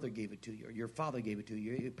your mother gave it to you or your father gave it to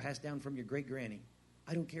you. It passed down from your great-granny.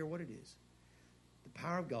 I don't care what it is. The The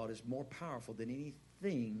power of God is more powerful than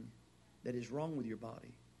anything that is wrong with your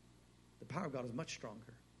body. The power of God is much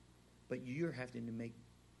stronger. But you're having to make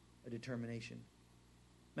a determination.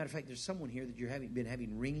 Matter of fact, there's someone here that you've been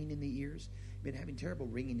having ringing in the ears. Been having terrible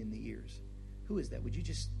ringing in the ears. Who is that? Would you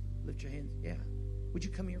just lift your hands? Yeah. Would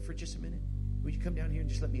you come here for just a minute? Would you come down here and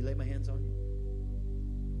just let me lay my hands on you?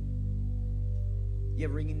 You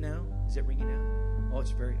have ringing now? Is it ringing now? Oh,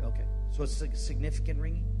 it's very, okay. So it's a significant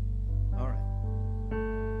ringing? All right.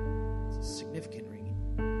 It's a significant ringing.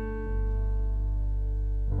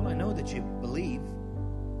 Well, I know that you believe.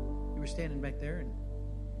 You were standing back there, and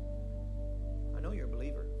I know you're a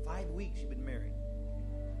believer. 5 weeks you've been married.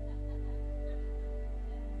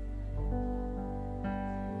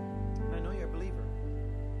 And I know you're a believer.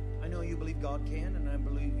 I know you believe God can, and I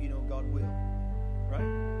believe you know God will. Right?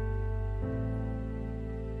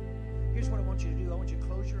 Here's what I want you to do. I want you to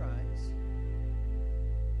close your eyes.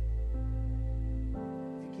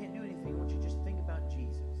 If you can't do anything, I want you to just think about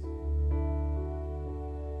Jesus.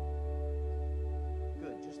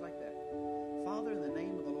 Good, just like that. Father, in the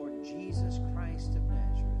name of the Lord Jesus Christ of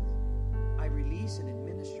Nazareth, I release and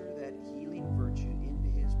administer that healing virtue into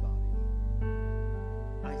his body.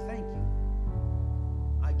 I thank you.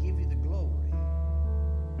 I give you the glory.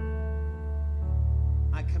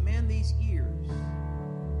 I command these ears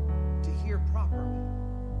to hear properly.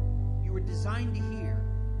 You were designed to hear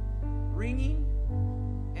ringing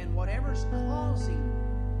and whatever's causing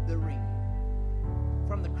the ringing.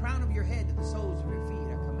 From the crown of your head to the soles of your feet,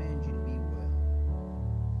 I command you to be well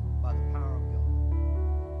by the power of God.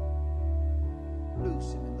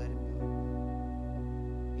 Loose him and let him go.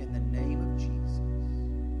 In the name of Jesus.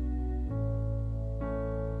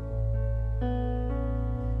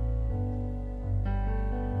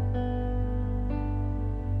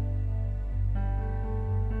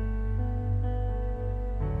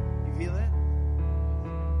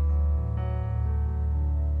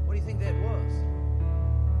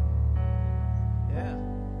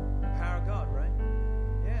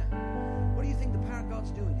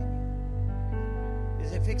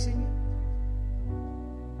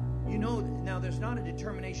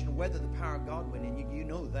 Whether the power of God went in, you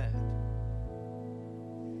know that.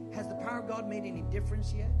 Has the power of God made any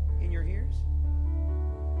difference yet in your ears?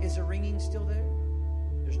 Is the ringing still there?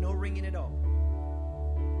 There's no ringing at all.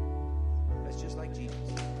 That's just like Jesus.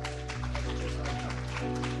 Just like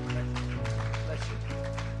bless you.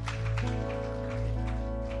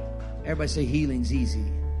 Everybody say healing's easy.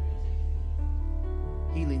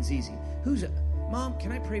 Healing's easy. Mom,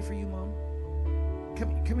 can I pray for you, Mom?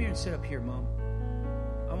 Come here and sit up here, Mom.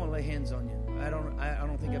 I want to lay hands on you. I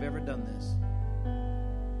don't think I've ever done this.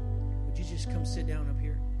 Would you just come sit down up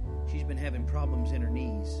here? She's been having problems in her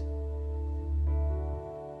knees.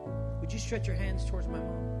 Would you stretch your hands towards my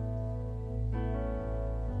mom?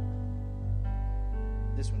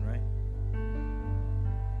 This one, right?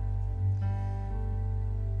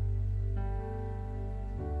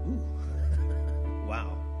 Ooh.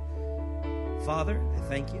 Wow. Father, I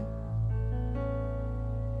thank you.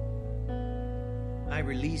 I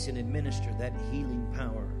release and administer that healing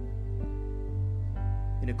power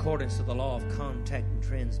in accordance to the law of contact and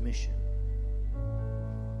transmission.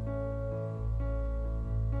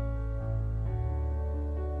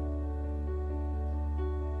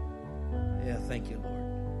 Yeah, thank you, Lord.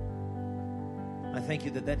 I thank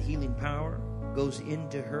you that healing power goes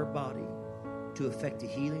into her body to effect a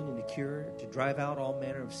healing and a cure, to drive out all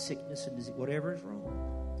manner of sickness and disease, whatever is wrong.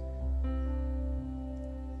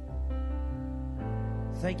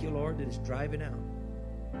 Thank you, Lord, that it's driving out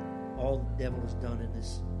all the devil has done in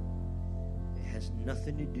this. It has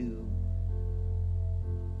nothing to do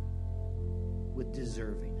with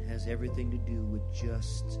deserving. It has everything to do with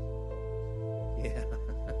just, yeah.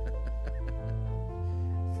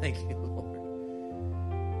 Thank you, Lord.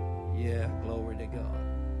 Yeah, glory to God.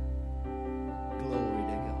 Glory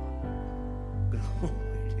to God.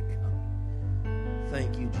 Glory to God.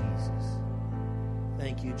 Thank you, Jesus.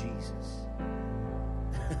 Thank you, Jesus.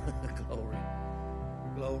 Glory.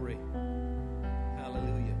 Glory.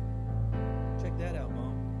 Hallelujah. Check that out,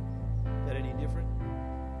 Mom. Is that any different?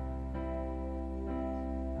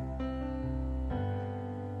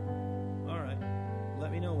 All right.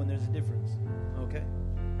 Let me know when there's a difference. Okay?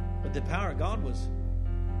 But the power of God was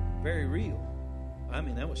very real. I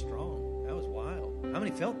mean, that was strong. That was wild. How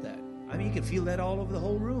many felt that? I mean, you could feel that all over the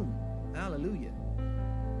whole room. Hallelujah.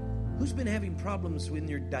 Who's been having problems with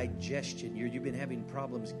your digestion? You've been having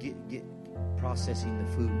problems get processing the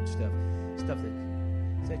food and stuff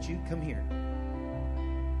is that you? Come here.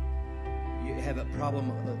 You have a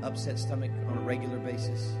problem, upset stomach on a regular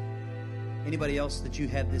basis. Anybody else that you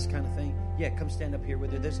have this kind of thing? Yeah, come stand up here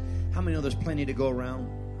with her. How many know there's plenty to go around?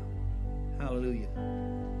 Hallelujah.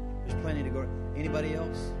 There's plenty to go around. Anybody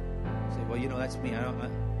else? Say, well, that's me.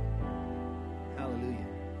 Hallelujah.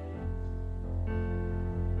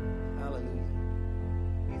 Hallelujah.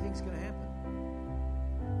 What do you think's going to happen?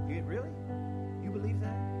 Really? You believe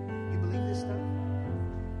that? You believe this stuff?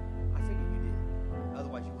 I figured you did.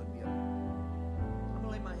 Otherwise, you wouldn't be up here. I'm going to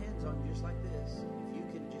lay my hands on you just like this. If you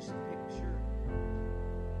can just picture,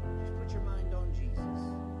 just put your mind on Jesus.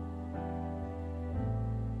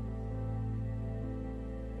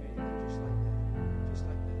 There you go, just like that. Just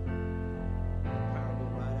like that. The power will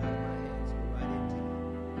go right out of my hands, go right into you.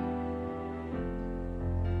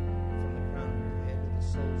 From the crown of your head to the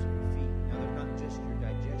soles of your feet. Now, they're not just your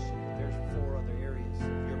digestion, but there's 4 other areas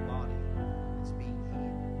of your body that's being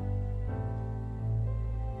healed.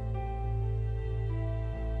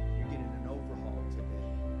 You're getting an overhaul today.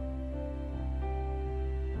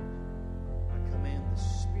 I command the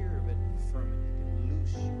spirit of infirmity to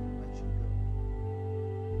loose you and let you go.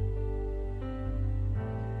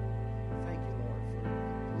 Thank you, Lord, for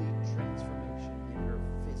complete transformation in your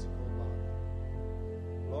physical body.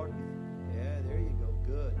 Lord, there you go.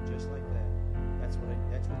 Good. Just like that. That's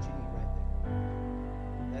what you need right there.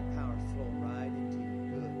 That power flow right into you.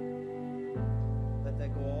 Good. Let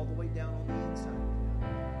that go all the way down on the inside of you.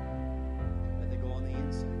 Let that go on the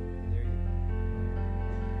inside. There you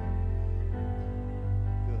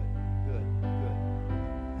go. Good.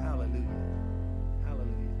 Hallelujah.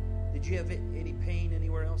 Hallelujah. Did you have any pain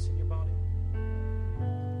anywhere else in your body?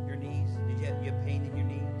 Your knees? Did you have pain in your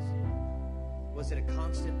knees? Was it a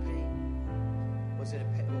constant pain? Was it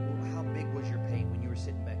how big was your pain when you were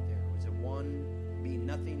sitting back there? Was it 1 being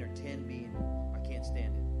nothing or 10 being, I can't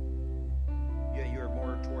stand it? Yeah, you're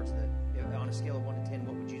more towards on a scale of 1 to 10,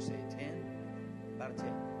 what would you say? 10? About a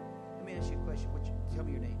 10. Let me ask you a question. Tell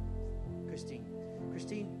me your name. Christine.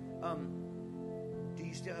 Christine, do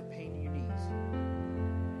you still have pain in your knees?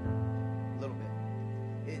 A little bit.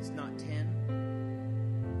 It's not 10?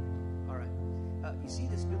 All right. You see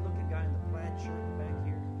this good-looking guy in the plaid shirt in the back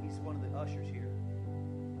here? He's one of the ushers here.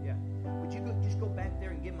 Yeah. Would you just go back there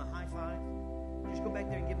and give him a high five? Just go back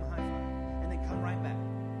there and give him a high five. And then come right back.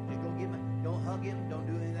 Just go give him don't hug him. Don't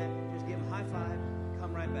do any of that. Just give him a high five.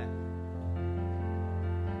 Come right back.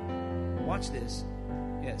 Watch this.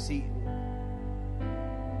 Yeah, see.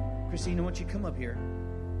 Christine, I want you to come up here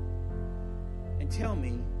and tell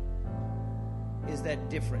me, is that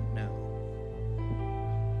different now?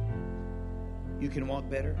 You can walk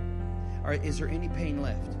better? Or is there any pain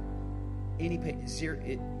left? Any pain?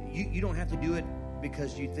 You don't have to do it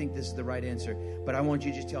because you think this is the right answer, but I want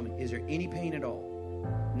you to just tell me, is there any pain at all?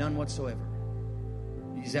 None whatsoever.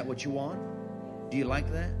 Is that what you want? Do you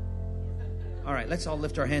like that? All right, let's all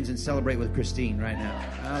lift our hands and celebrate with Christine right now.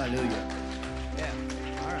 Hallelujah. Yeah.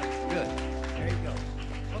 All right, good. There you go.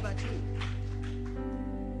 What about you?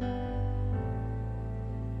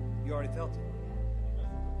 You already felt it.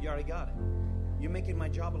 You already got it. You're making my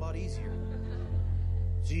job a lot easier.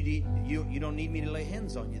 So you don't need me to lay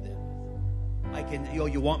hands on you then. I can.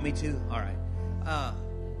 You want me to? All right.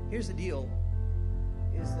 Here's the deal.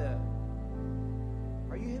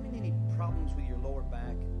 Are you having any problems with your lower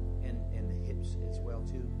back and the hips as well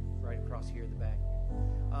too? Right across here at the back.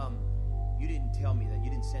 You didn't tell me that.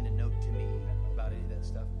 You didn't send a note to me about any of that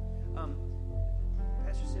stuff.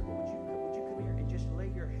 Pastor said, well, would you come here and just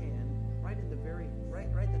lay your hand right at the very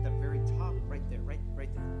top, right there.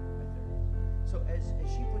 So as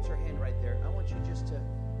she puts her hand right there, I want you just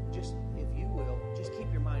if you will, just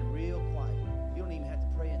keep your mind real quiet. You don't even have to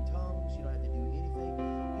pray in tongues. You don't have to do anything.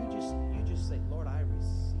 You just say, Lord, I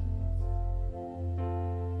receive.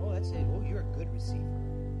 Oh, that's it. Oh, you're a good receiver.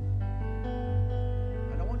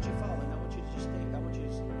 And I want you following. I want you to just think. But I want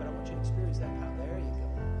you to experience that power. There you go.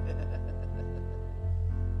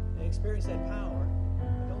 And experience that power.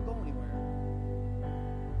 But don't go anywhere.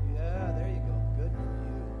 Yeah, there you go. Good for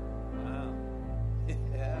you. Wow.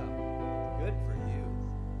 Yeah. Good for you.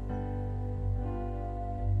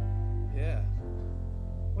 Yeah.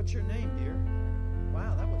 What's your name, dear?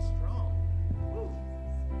 Wow, that was strong. Woo.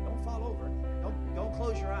 Don't fall over. Don't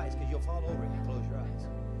close your eyes, because you'll fall over if you close your eyes.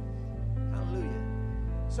 Hallelujah.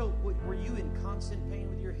 So, were you in constant pain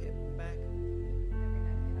with your hip and back?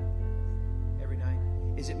 Every night.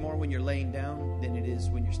 Is it more when you're laying down than it is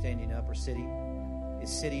when you're standing up or sitting? Is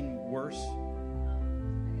sitting worse?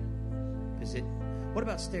 What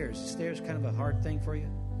about stairs? Is stairs kind of a hard thing for you?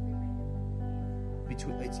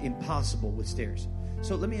 It's impossible with stairs.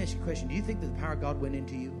 So let me ask you a question. Do you think that the power of God went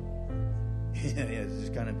into you? Yeah, it's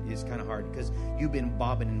kind of hard because you've been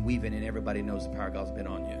bobbing and weaving and everybody knows the power of God's been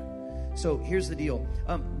on you. So here's the deal.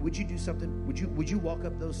 Would you do something? Would you walk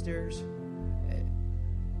up those stairs?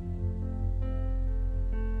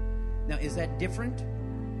 Now, is that different?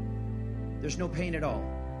 There's no pain at all.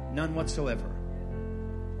 None whatsoever.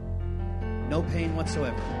 No pain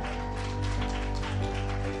whatsoever.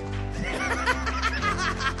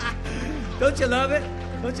 Don't you love it?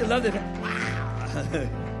 Don't you love it? Wow.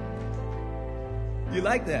 You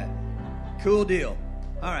like that? Cool deal.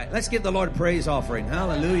 All right, let's give the Lord a praise offering.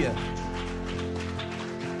 Hallelujah.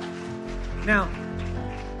 Now,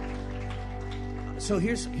 so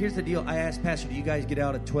here's the deal. I asked Pastor, do you guys get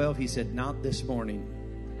out at 12? He said, not this morning.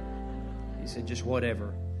 He said, just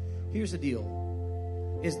whatever. Here's the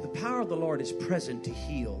deal. Is the power of the Lord is present to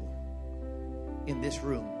heal in this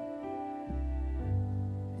room.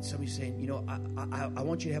 And somebody's saying, you know, I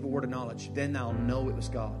want you to have a word of knowledge. Then I'll know it was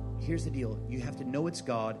God. Here's the deal. You have to know it's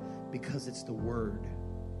God because it's the Word.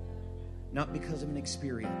 Not because of an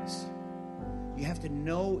experience. You have to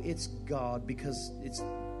know it's God because it's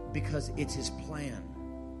His plan.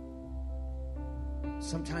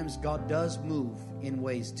 Sometimes God does move in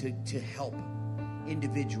ways to help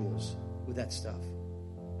individuals with that stuff.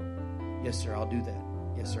 Yes, sir, I'll do that.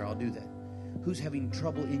 Yes, sir, I'll do that. Who's having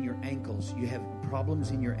trouble in your ankles? You have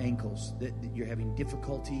problems in your ankles. That you're having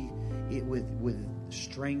difficulty with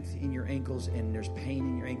strength in your ankles, and there's pain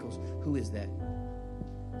in your ankles. Who is that?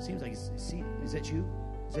 Seems like is that you?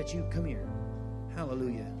 Is that you? Come here.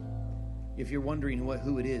 Hallelujah. If you're wondering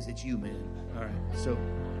who it is, it's you, man. All right. So,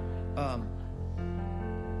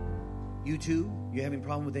 you too? You having a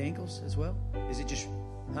problem with the ankles as well? Is it just,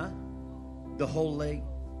 the whole leg,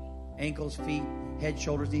 ankles, feet, head,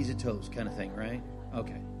 shoulders, knees, and toes, kind of thing, right?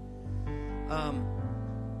 Okay.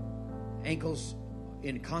 Ankles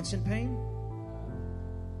in constant pain,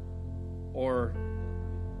 or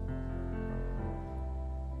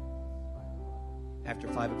after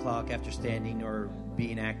 5 o'clock, after standing or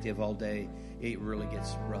being active all day, it really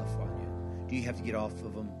gets rough on you. Do you have to get off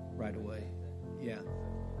of them right away? Yeah.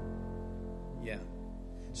 Yeah.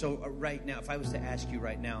 So right now, if I was to ask you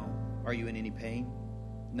right now, are you in any pain?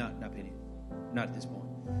 Not pain. Not at this point.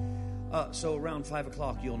 So around 5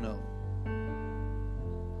 o'clock, you'll know.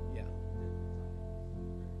 Yeah.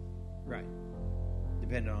 Right.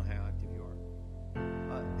 Depending on how active you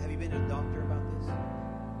are. Have you been to a doctor about this?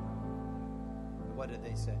 What did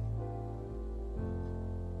they say?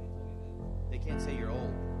 They can't say you're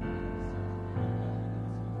old.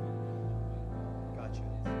 Gotcha.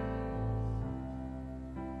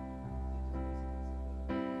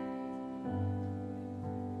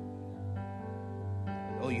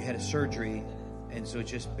 Oh, you had a surgery, and so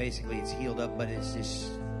it's just basically it's healed up, but it's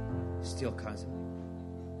just still constant.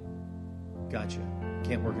 Gotcha.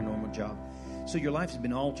 Can't work a normal job. So your life has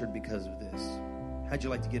been altered because of this. How'd you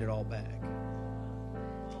like to get it all back?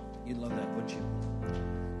 You'd love that, wouldn't you?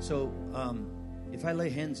 So, if I lay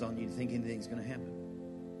hands on you, do you think anything's going to happen?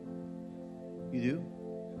 You do?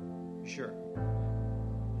 Sure.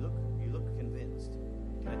 You look convinced.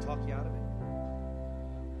 Can I talk you out of it?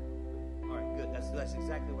 All right, good. That's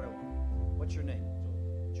exactly what I want. What's your name?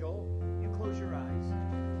 Joel. You close your eyes.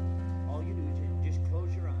 All you do is just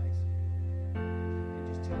close your eyes and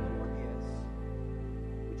just tell the Lord yes.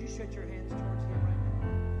 Would you stretch your hands towards Him right now?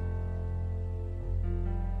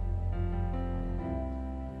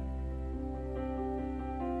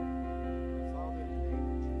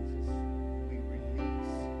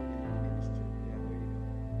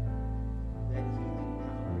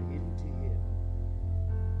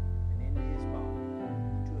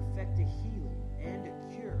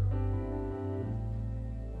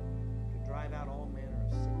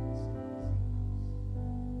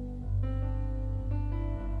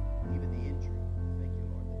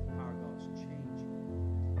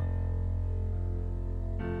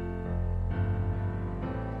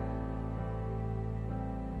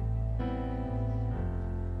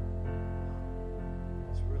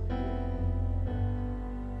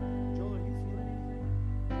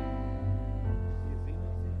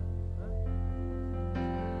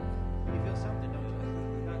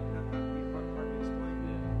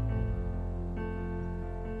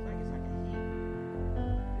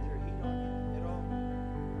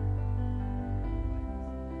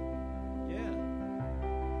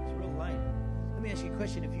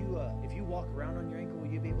 Question: if you walk around on your ankle, will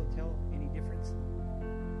you be able to tell any difference?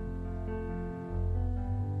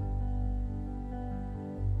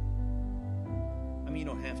 I mean, you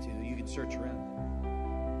don't have to. You can search around.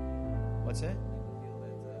 What's that?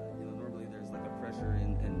 I feel that normally there's like a pressure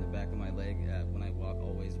in the back of my leg when I walk,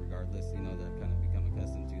 always, regardless. That I've kind of become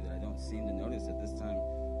accustomed to that I don't seem to notice at this time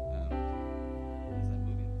as I'm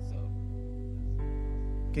moving. So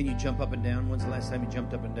Can you jump up and down? When's the last time you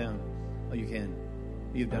jumped up and down? Oh, you can.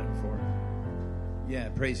 You've done it before. Yeah,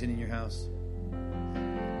 praising in your house.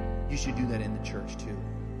 You should do that in the church too.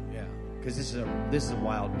 Yeah, because this is a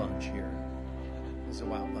wild bunch here. This is a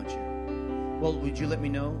wild bunch here. Well, would you let me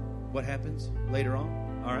know what happens later on?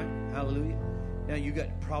 All right, hallelujah. Now you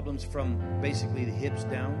got problems from basically the hips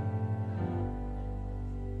down,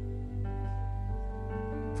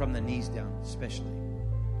 from the knees down, especially.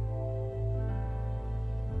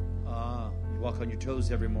 You walk on your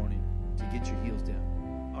toes every morning to get your heels down.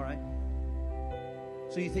 All right.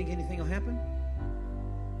 So you think anything will happen?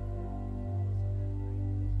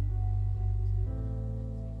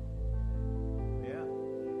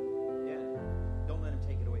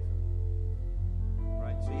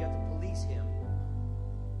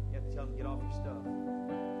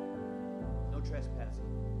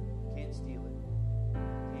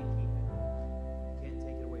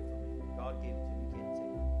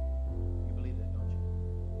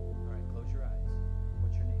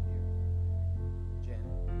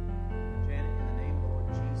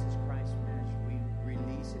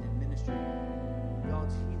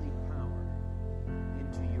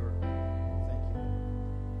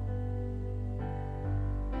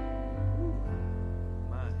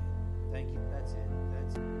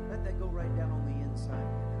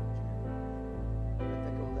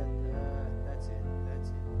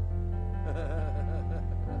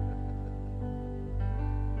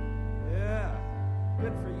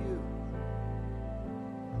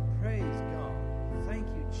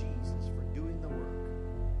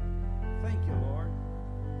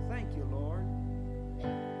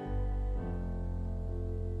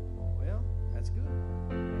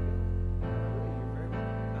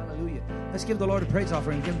 Let's give the Lord a praise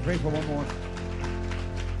offering. Give him praise for one more.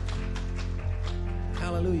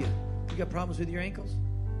 Hallelujah. You got problems with your ankles?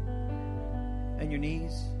 And your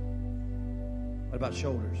knees? What about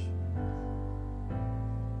shoulders?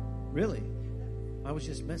 Really? I was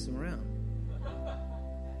just messing around.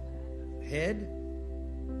 Head?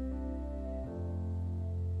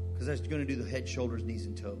 Because I was going to do the head, shoulders, knees,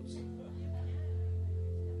 and toes.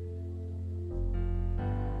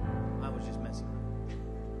 I was just messing around.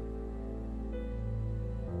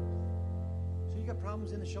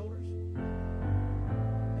 Problems in the shoulders,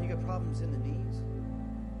 and you got problems in the knees,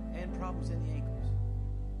 and problems in the ankles.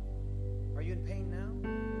 Are you in pain now?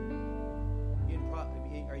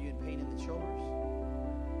 Are you in pain in the shoulders?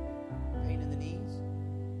 Pain in the knees?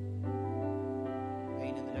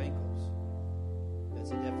 Pain in the ankles?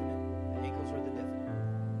 That's a definite. The ankles are the definite.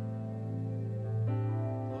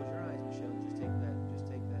 Close your eyes, Michelle. Just take that. Just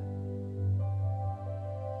take that.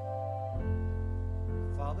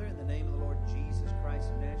 Father, in the name of the Lord Jesus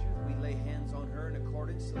Christ of Nazareth, we lay hands on her in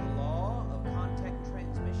accordance to the law of contact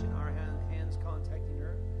transmission. Our hands contacting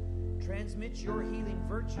her transmits your healing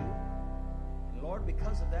virtue. And Lord,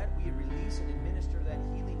 because of that, we release and administer that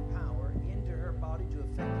healing power into her body to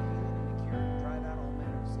effect the healing and to cure and drive out all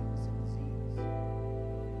manner of sickness and disease.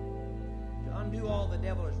 To undo all the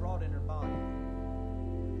devil has wrought in her body.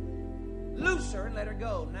 Loose her and let her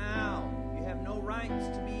go now. You have no rights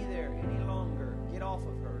to be there any longer. Get off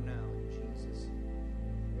of her now, in Jesus.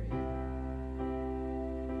 There you go.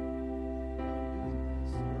 Doing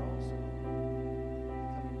this, you're also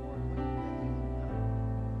becoming more acquainted with that healing power.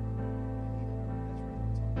 That's really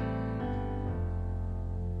what's on.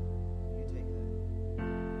 You take that.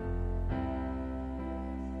 Yeah.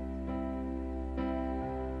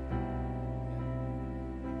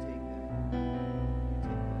 You take that. You take that.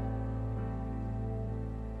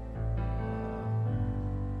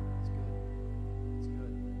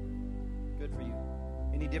 Good for you.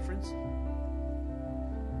 Any difference?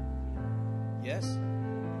 Yes?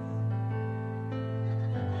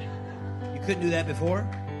 You couldn't do that before?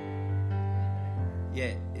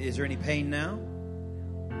 Yeah. Is there any pain now?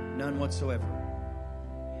 None whatsoever.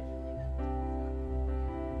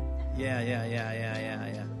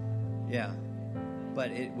 Yeah.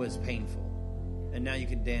 But it was painful. And now you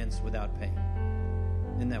can dance without pain.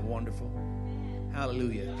 Isn't that wonderful?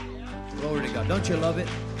 Hallelujah. Glory to God. Don't you love it?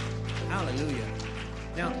 Hallelujah.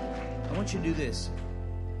 Now, I want you to do this.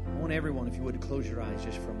 I want everyone, if you would, to close your eyes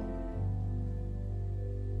just for a moment.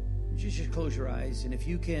 Just close your eyes. And if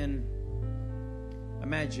you can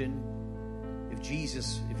imagine, if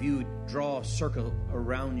you would draw a circle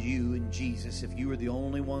around you and Jesus, if you were the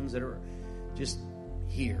only ones that are just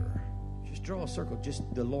here, just draw a circle, just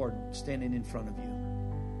the Lord standing in front of you.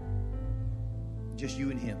 Just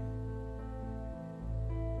you and Him.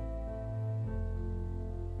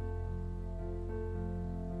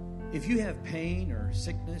 If you have pain or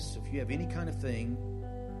sickness, if you have any kind of thing,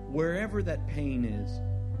 wherever that pain is,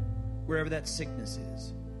 wherever that sickness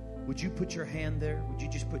is, would you put your hand there? Would you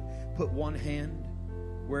just put one hand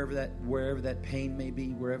wherever that pain may be,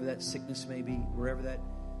 wherever that sickness may be,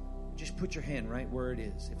 just put your hand right where it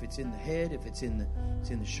is. If it's in the head, if it's in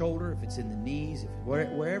the shoulder, if it's in the knees,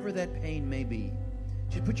 wherever that pain may be,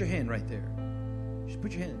 just put your hand right there. Just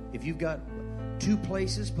put your hand. If you've got two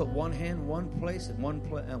places, put one hand one place and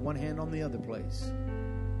one hand on the other place.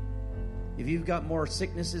 If you've got more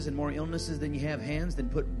sicknesses and more illnesses than you have hands, then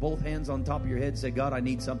put both hands on top of your head and say, God, I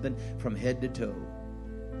need something from head to toe.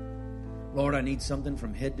 Lord, I need something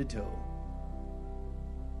from head to toe.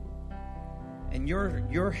 And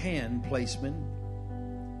your hand placement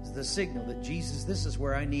is the signal that Jesus, this is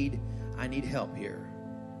where I need help here.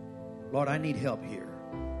 Lord, I need help here.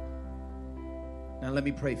 Now let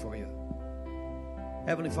me pray for you.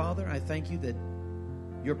 Heavenly Father, I thank you that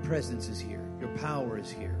your presence is here. Your power is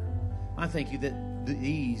here. I thank you that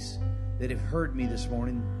these that have heard me this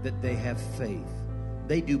morning, that they have faith.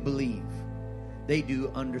 They do believe. They do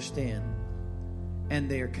understand.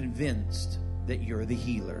 And they are convinced that you're the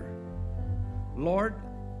healer. Lord,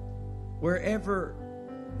 wherever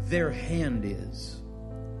their hand is,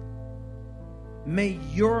 may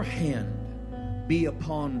your hand be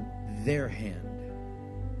upon their hand.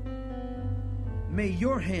 May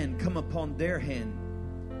your hand come upon their hand.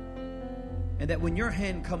 And that when your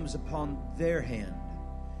hand comes upon their hand,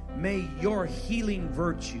 may your healing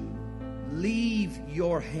virtue leave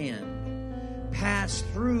your hand, pass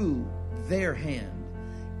through their hand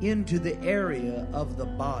into the area of the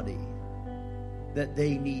body that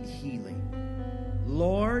they need healing.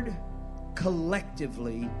 Lord,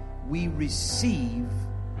 collectively, we receive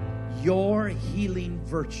your healing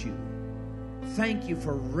virtue. Thank you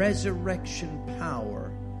for resurrection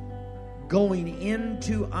power going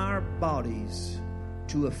into our bodies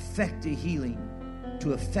to effect a healing,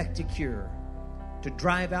 to effect a cure, to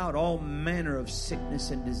drive out all manner of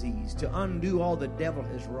sickness and disease, to undo all the devil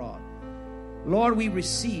has wrought. Lord, we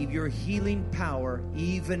receive your healing power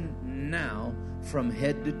even now from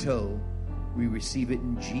head to toe. We receive it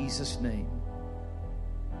in Jesus' name.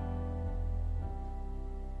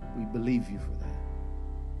 We believe you for that.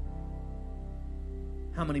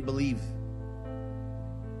 How many believe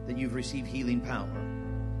that you've received healing power?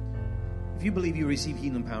 If you believe you receive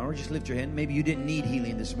healing power, just lift your hand. Maybe you didn't need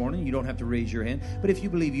healing this morning. You don't have to raise your hand. But if you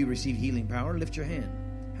believe you receive healing power, lift your hand.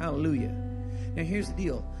 Hallelujah. Now here's the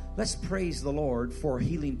deal. Let's praise the Lord for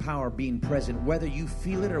healing power being present, whether you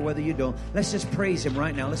feel it or whether you don't. Let's just praise him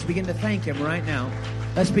right now. Let's begin to thank him right now.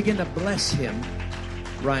 Let's begin to bless him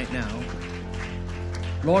right now.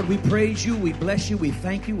 Lord, we praise you, we bless you, we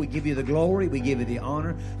thank you, we give you the glory, we give you the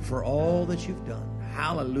honor for all that you've done.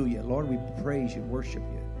 Hallelujah. Lord, we praise you, worship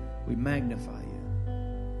you, we magnify you.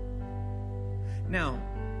 Now,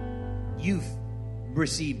 you've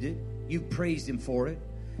received it, you've praised him for it.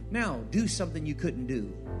 Now, do something you couldn't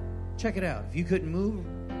do. Check it out. If you couldn't move,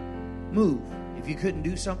 move. If you couldn't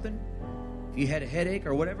do something, if you had a headache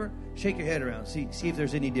or whatever, shake your head around. See if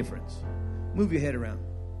there's any difference. Move your head around.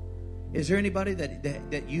 Is there anybody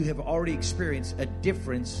that you have already experienced a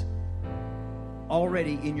difference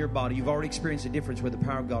already in your body? You've already experienced a difference where the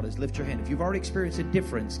power of God is. Lift your hand. If you've already experienced a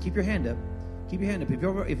difference, keep your hand up. Keep your hand up.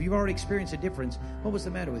 If you've already experienced a difference, what was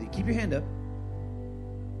the matter with you? Keep your hand up.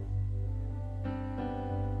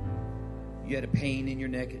 You had a pain in your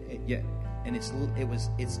neck, yeah, and it's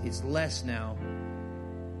less now,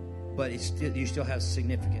 but you still have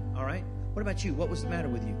significant. All right. What about you? What was the matter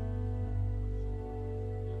with you?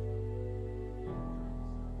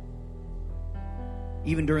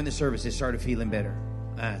 Even during the service, it started feeling better.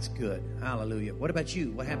 That's good. Hallelujah. What about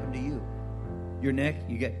you? What happened to you? Your neck?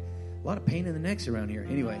 You get a lot of pain in the necks around here.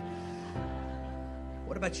 Anyway,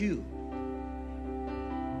 what about you?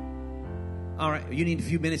 All right, you need a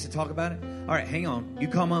few minutes to talk about it? All right, hang on. You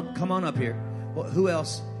come on up here. Well, who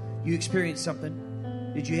else? You experienced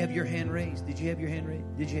something? Did you have your hand raised? Did you have your hand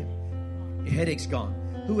raised? Did you? Your headache's gone.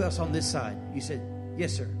 Who else on this side? You said,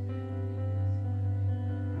 yes, sir.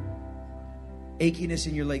 Achiness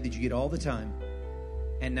in your leg that you get all the time,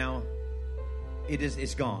 and now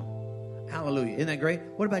it's gone. Hallelujah. Isn't that great?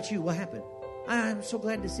 What about you? What happened? I'm so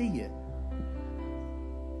glad to see you.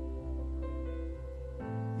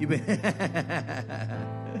 You've been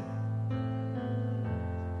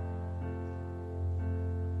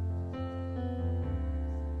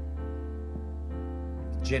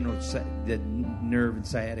the nerve and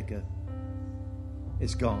sciatica,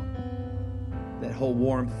 it's gone. That whole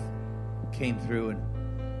warmth came through, and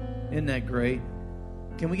isn't that great?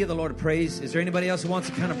 Can we give the Lord a praise? Is there anybody else who wants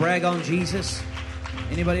to kind of brag on Jesus?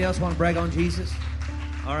 Anybody else want to brag on Jesus?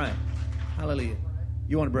 All right. Hallelujah.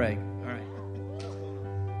 You want to brag? All right.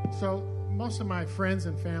 So most of my friends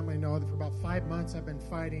and family know that for about 5 months I've been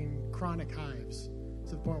fighting chronic hives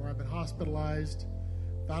to the point where I've been hospitalized,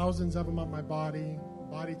 thousands of them on my body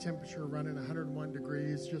temperature running 101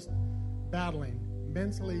 degrees, just battling,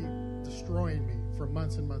 mentally destroying me for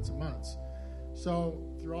months and months and months. So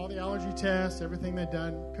through all the allergy tests, everything they'd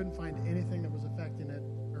done, couldn't find anything that was affecting it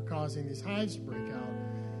or causing these hives to break out.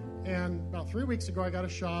 And about 3 weeks ago, I got a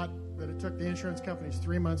shot that it took the insurance companies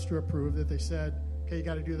 3 months to approve, that they said, okay, you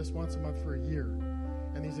got to do this once a month for a year.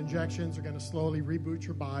 And these injections are going to slowly reboot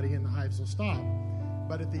your body and the hives will stop.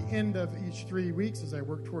 But at the end of each 3 weeks, as I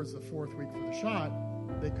worked towards the 4th week for the shot,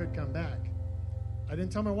 they could come back. I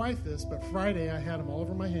didn't tell my wife this, but Friday I had them all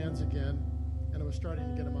over my hands again, and I was starting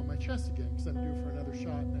to get them on my chest again because I'm due for another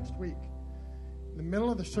shot next week. In the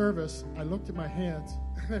middle of the service, I looked at my hands,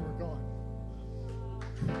 and they were gone.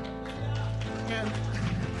 And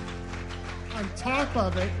on top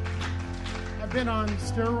of it, I've been on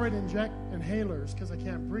steroid inhalers because I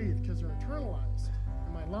can't breathe because they're internalized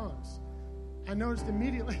in my lungs. I noticed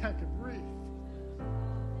immediately I could breathe.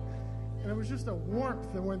 And it was just a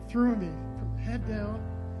warmth that went through me from head down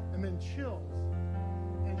and then chills.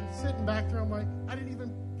 And just sitting back there, I'm like, I didn't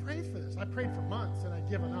even pray for this. I prayed for months and I'd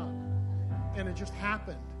given up. And it just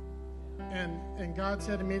happened. And God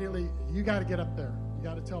said immediately, you got to get up there. You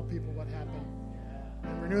got to tell people what happened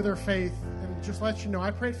and renew their faith and just let you know.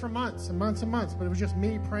 I prayed for months and months and months, but it was just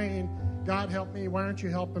me praying, God help me. Why aren't you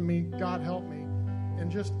helping me? God help me.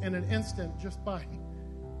 And just in an instant, just by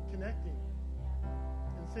connecting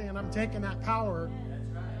and saying, I'm taking that power,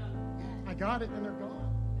 I got it and they're gone.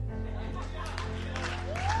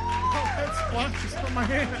 That splashes from my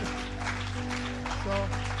hand. So,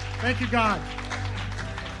 thank you, God.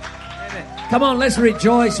 Come on, let's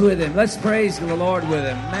rejoice with him. Let's praise the Lord with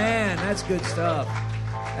him. Man, that's good stuff.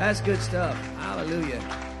 That's good stuff. Hallelujah.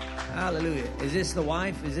 Hallelujah. Is this the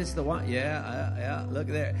wife? Is this the wife? Yeah. Look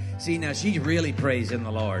there. See, now she's really praising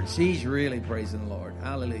the Lord. She's really praising the Lord.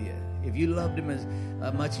 Hallelujah. If you loved him as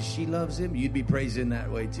much as she loves him, you'd be praising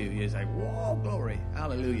that way too. You're like, whoa, glory.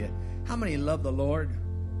 Hallelujah. How many love the Lord?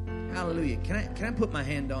 Hallelujah. Can I put my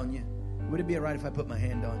hand on you? Would it be all right if I put my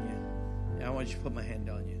hand on you? Yeah, I want you to put my hand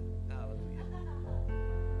on you. Hallelujah.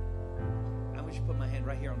 I want you to put my hand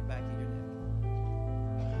right here on the back of your neck.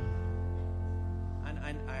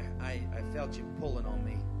 I felt you pulling on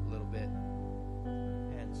me a little bit.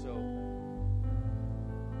 And so,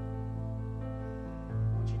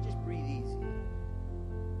 I want you to just breathe easy.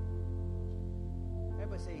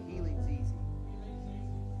 Everybody say healing's easy.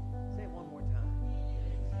 Say it one more time.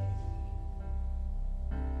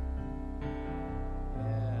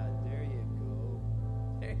 Yeah, there you go.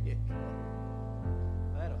 There you go.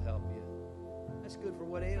 That'll help you. That's good for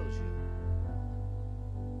what ails you.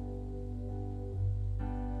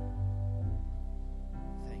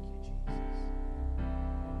 Thank you, Jesus.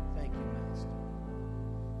 Thank you, Master.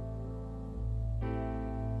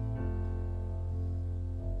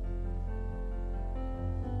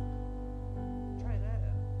 Try that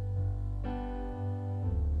out.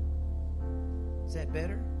 Is that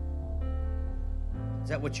better? Is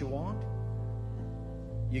that what you want?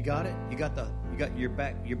 You got it? You're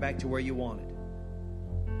back to where you wanted.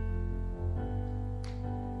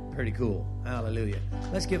 Pretty cool. Hallelujah.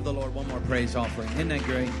 Let's give the Lord one more praise offering. Isn't that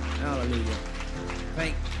great? Hallelujah.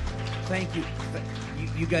 Thank you.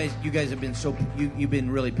 You guys have been you've been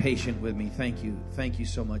really patient with me. Thank you. Thank you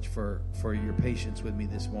so much for your patience with me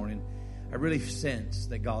this morning. I really sense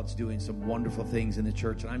that God's doing some wonderful things in the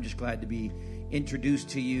church, and I'm just glad to be introduced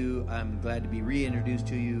to you. I'm glad to be reintroduced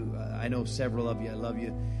to you. I know several of you. I love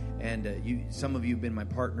you, and some of you have been my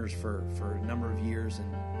partners for a number of years,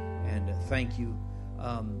 and thank you.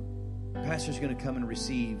 Pastor's going to come and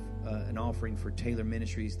receive an offering for Taylor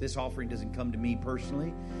Ministries. This offering doesn't come to me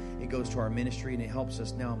personally. It goes to our ministry, and it helps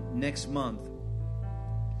us. Now, next month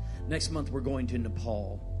we're going to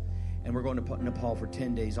Nepal. And we're going to Nepal for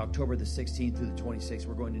 10 days, October the 16th through the 26th.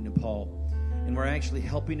 We're going to Nepal. And we're actually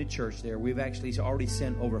helping a church there. We've actually already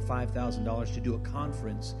sent over $5,000 to do a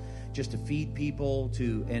conference just to feed people.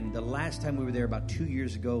 And the last time we were there, about 2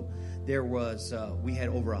 years ago, we had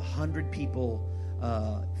over 100 people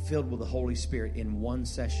filled with the Holy Spirit in one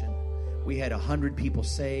session. We had 100 people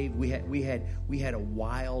saved. We had a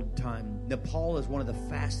wild time. Nepal is one of the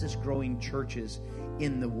fastest growing churches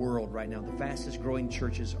in the world right now. The fastest growing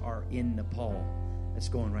churches are in Nepal. That's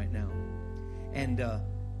going right now. And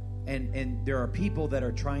there are people that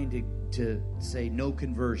are trying to say no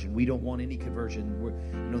conversion. We don't want any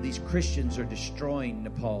conversion. These Christians are destroying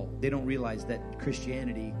Nepal. They don't realize that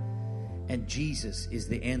Christianity and Jesus is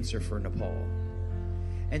the answer for Nepal.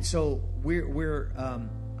 And so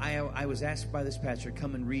I was asked by this pastor to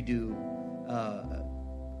come and redo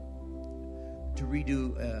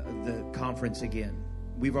the conference again.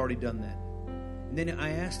 We've already done that. And then I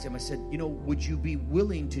asked him, I said, would you be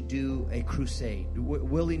willing to do a crusade,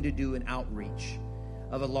 willing to do an outreach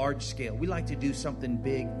of a large scale? We like to do something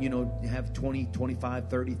big, have 20, 25,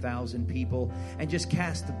 30,000 people and just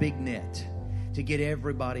cast the big net to get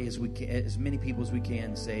everybody as many people as we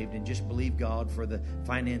can saved, and just believe God for the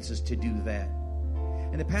finances to do that.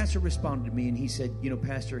 And the pastor responded to me and he said,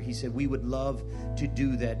 Pastor, he said, we would love to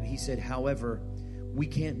do that. He said, however, we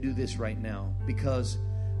can't do this right now because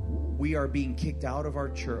we are being kicked out of our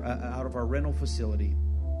church, out of our rental facility.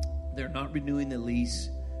 They're not renewing the lease.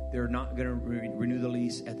 They're not going to renew the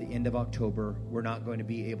lease at the end of October. We're not going to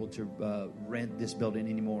be able to rent this building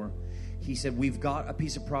anymore. He said, we've got a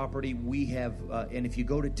piece of property. We have, and if you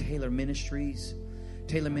go to Taylor Ministries,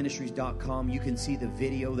 taylorministries.com, you can see the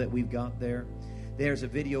video that we've got there. There's a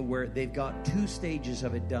video where they've got 2 stages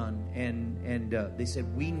of it done. And they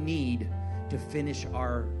said, we need to finish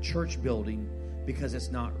our church building because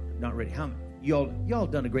it's not ready. Y'all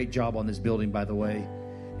done a great job on this building, by the way.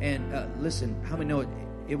 And listen, how many know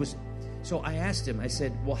it was? So I asked him, I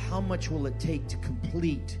said, well, how much will it take to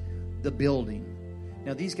complete the building?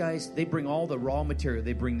 Now these guys, they bring all the raw material.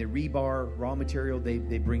 They bring the rebar raw material. They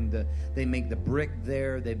make the brick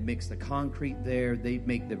there. They mix the concrete there. They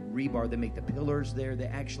make the rebar. They make the pillars there. They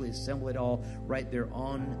actually assemble it all right there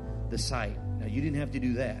on the site. Now you didn't have to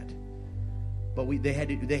do that. But they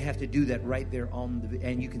have to do that right there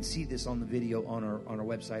and you can see this on the video on our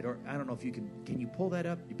website. Or I don't know if you can you pull that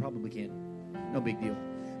up? You probably can. No big deal.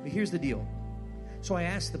 But here's the deal. So I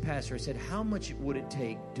asked the pastor, I said, how much would it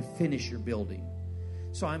take to finish your building?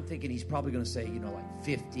 So I'm thinking he's probably going to say, like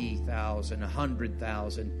 50,000,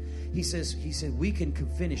 100,000. He said we can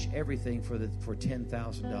finish everything for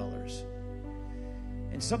 $10,000.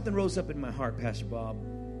 And something rose up in my heart, Pastor Bob.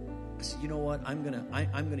 I said, you know what? I'm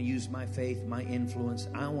gonna use my faith, my influence.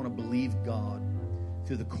 I want to believe God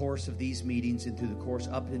through the course of these meetings and through the course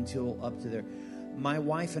up to there. My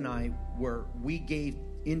wife and I we gave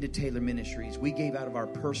into Taylor Ministries. We gave out of our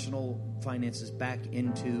personal finances back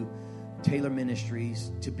into Taylor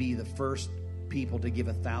Ministries to be the first people to give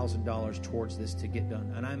 $1,000 towards this to get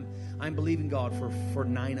done. And I'm believing God for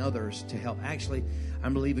 9 others to help. Actually,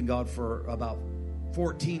 I'm believing God for about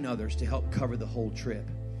 14 others to help cover the whole trip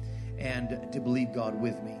and to believe God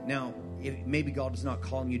with me. Now, maybe God is not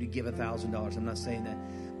calling you to give $1,000. I'm not saying that.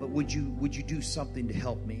 But would you do something to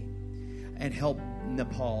help me and help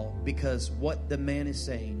Nepal? Because what the man is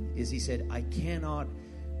saying is, he said, I cannot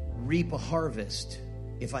reap a harvest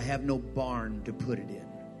if I have no barn to put it in.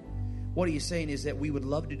 What he's saying is that we would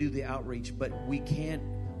love to do the outreach, but we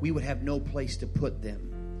would have no place to put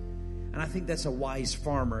them. And I think that's a wise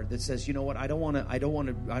farmer that says, you know what, I don't want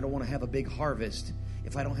to have a big harvest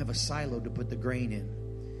if I don't have a silo to put the grain in.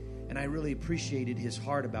 And I really appreciated his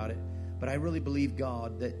heart about it. But I really believe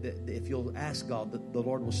God that if you'll ask God, that the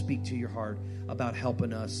Lord will speak to your heart about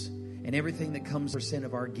helping us. And everything that comes %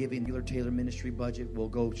 of our giving, Taylor Ministry budget, will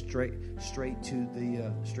go straight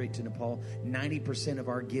to Nepal. 90% of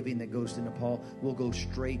our giving that goes to Nepal will go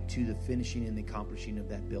straight to the finishing and the accomplishing of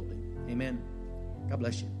that building. Amen. God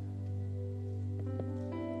bless you.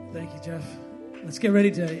 Thank you, Jeff. Let's get ready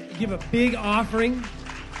to give a big offering.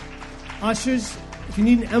 Ushers, if you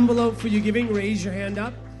need an envelope for your giving, raise your hand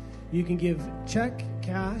up. You can give check,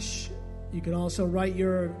 cash. You can also write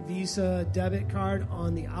your Visa debit card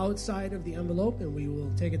on the outside of the envelope, and we will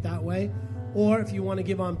take it that way. Or if you want to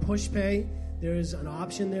give on PushPay, there's an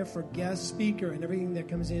option there for guest speaker, and everything that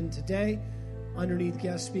comes in today underneath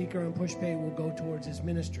guest speaker on PushPay will go towards his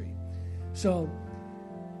ministry. So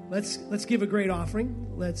let's give a great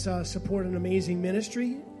offering. Let's support an amazing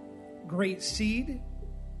ministry, great seed,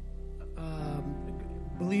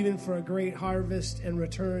 believing for a great harvest and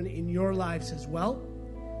return in your lives as well.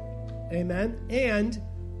 Amen. And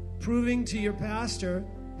proving to your pastor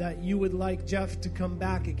that you would like Jeff to come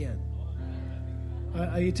back again.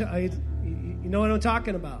 You know what I'm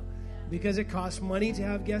talking about? Because it costs money to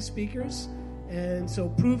have guest speakers. And so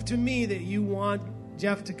prove to me that you want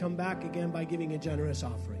Jeff to come back again by giving a generous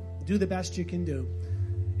offering. Do the best you can do.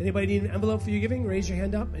 Anybody need an envelope for your giving? Raise your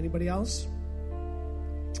hand up. Anybody else?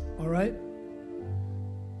 All right.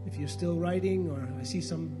 If you're still writing, or I see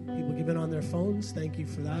some people giving on their phones, thank you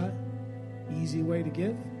for that. Easy way to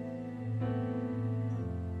give.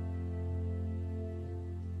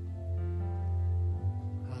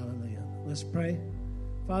 Hallelujah. Let's pray.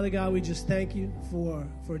 Father God, we just thank you for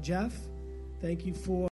Jeff. Thank you for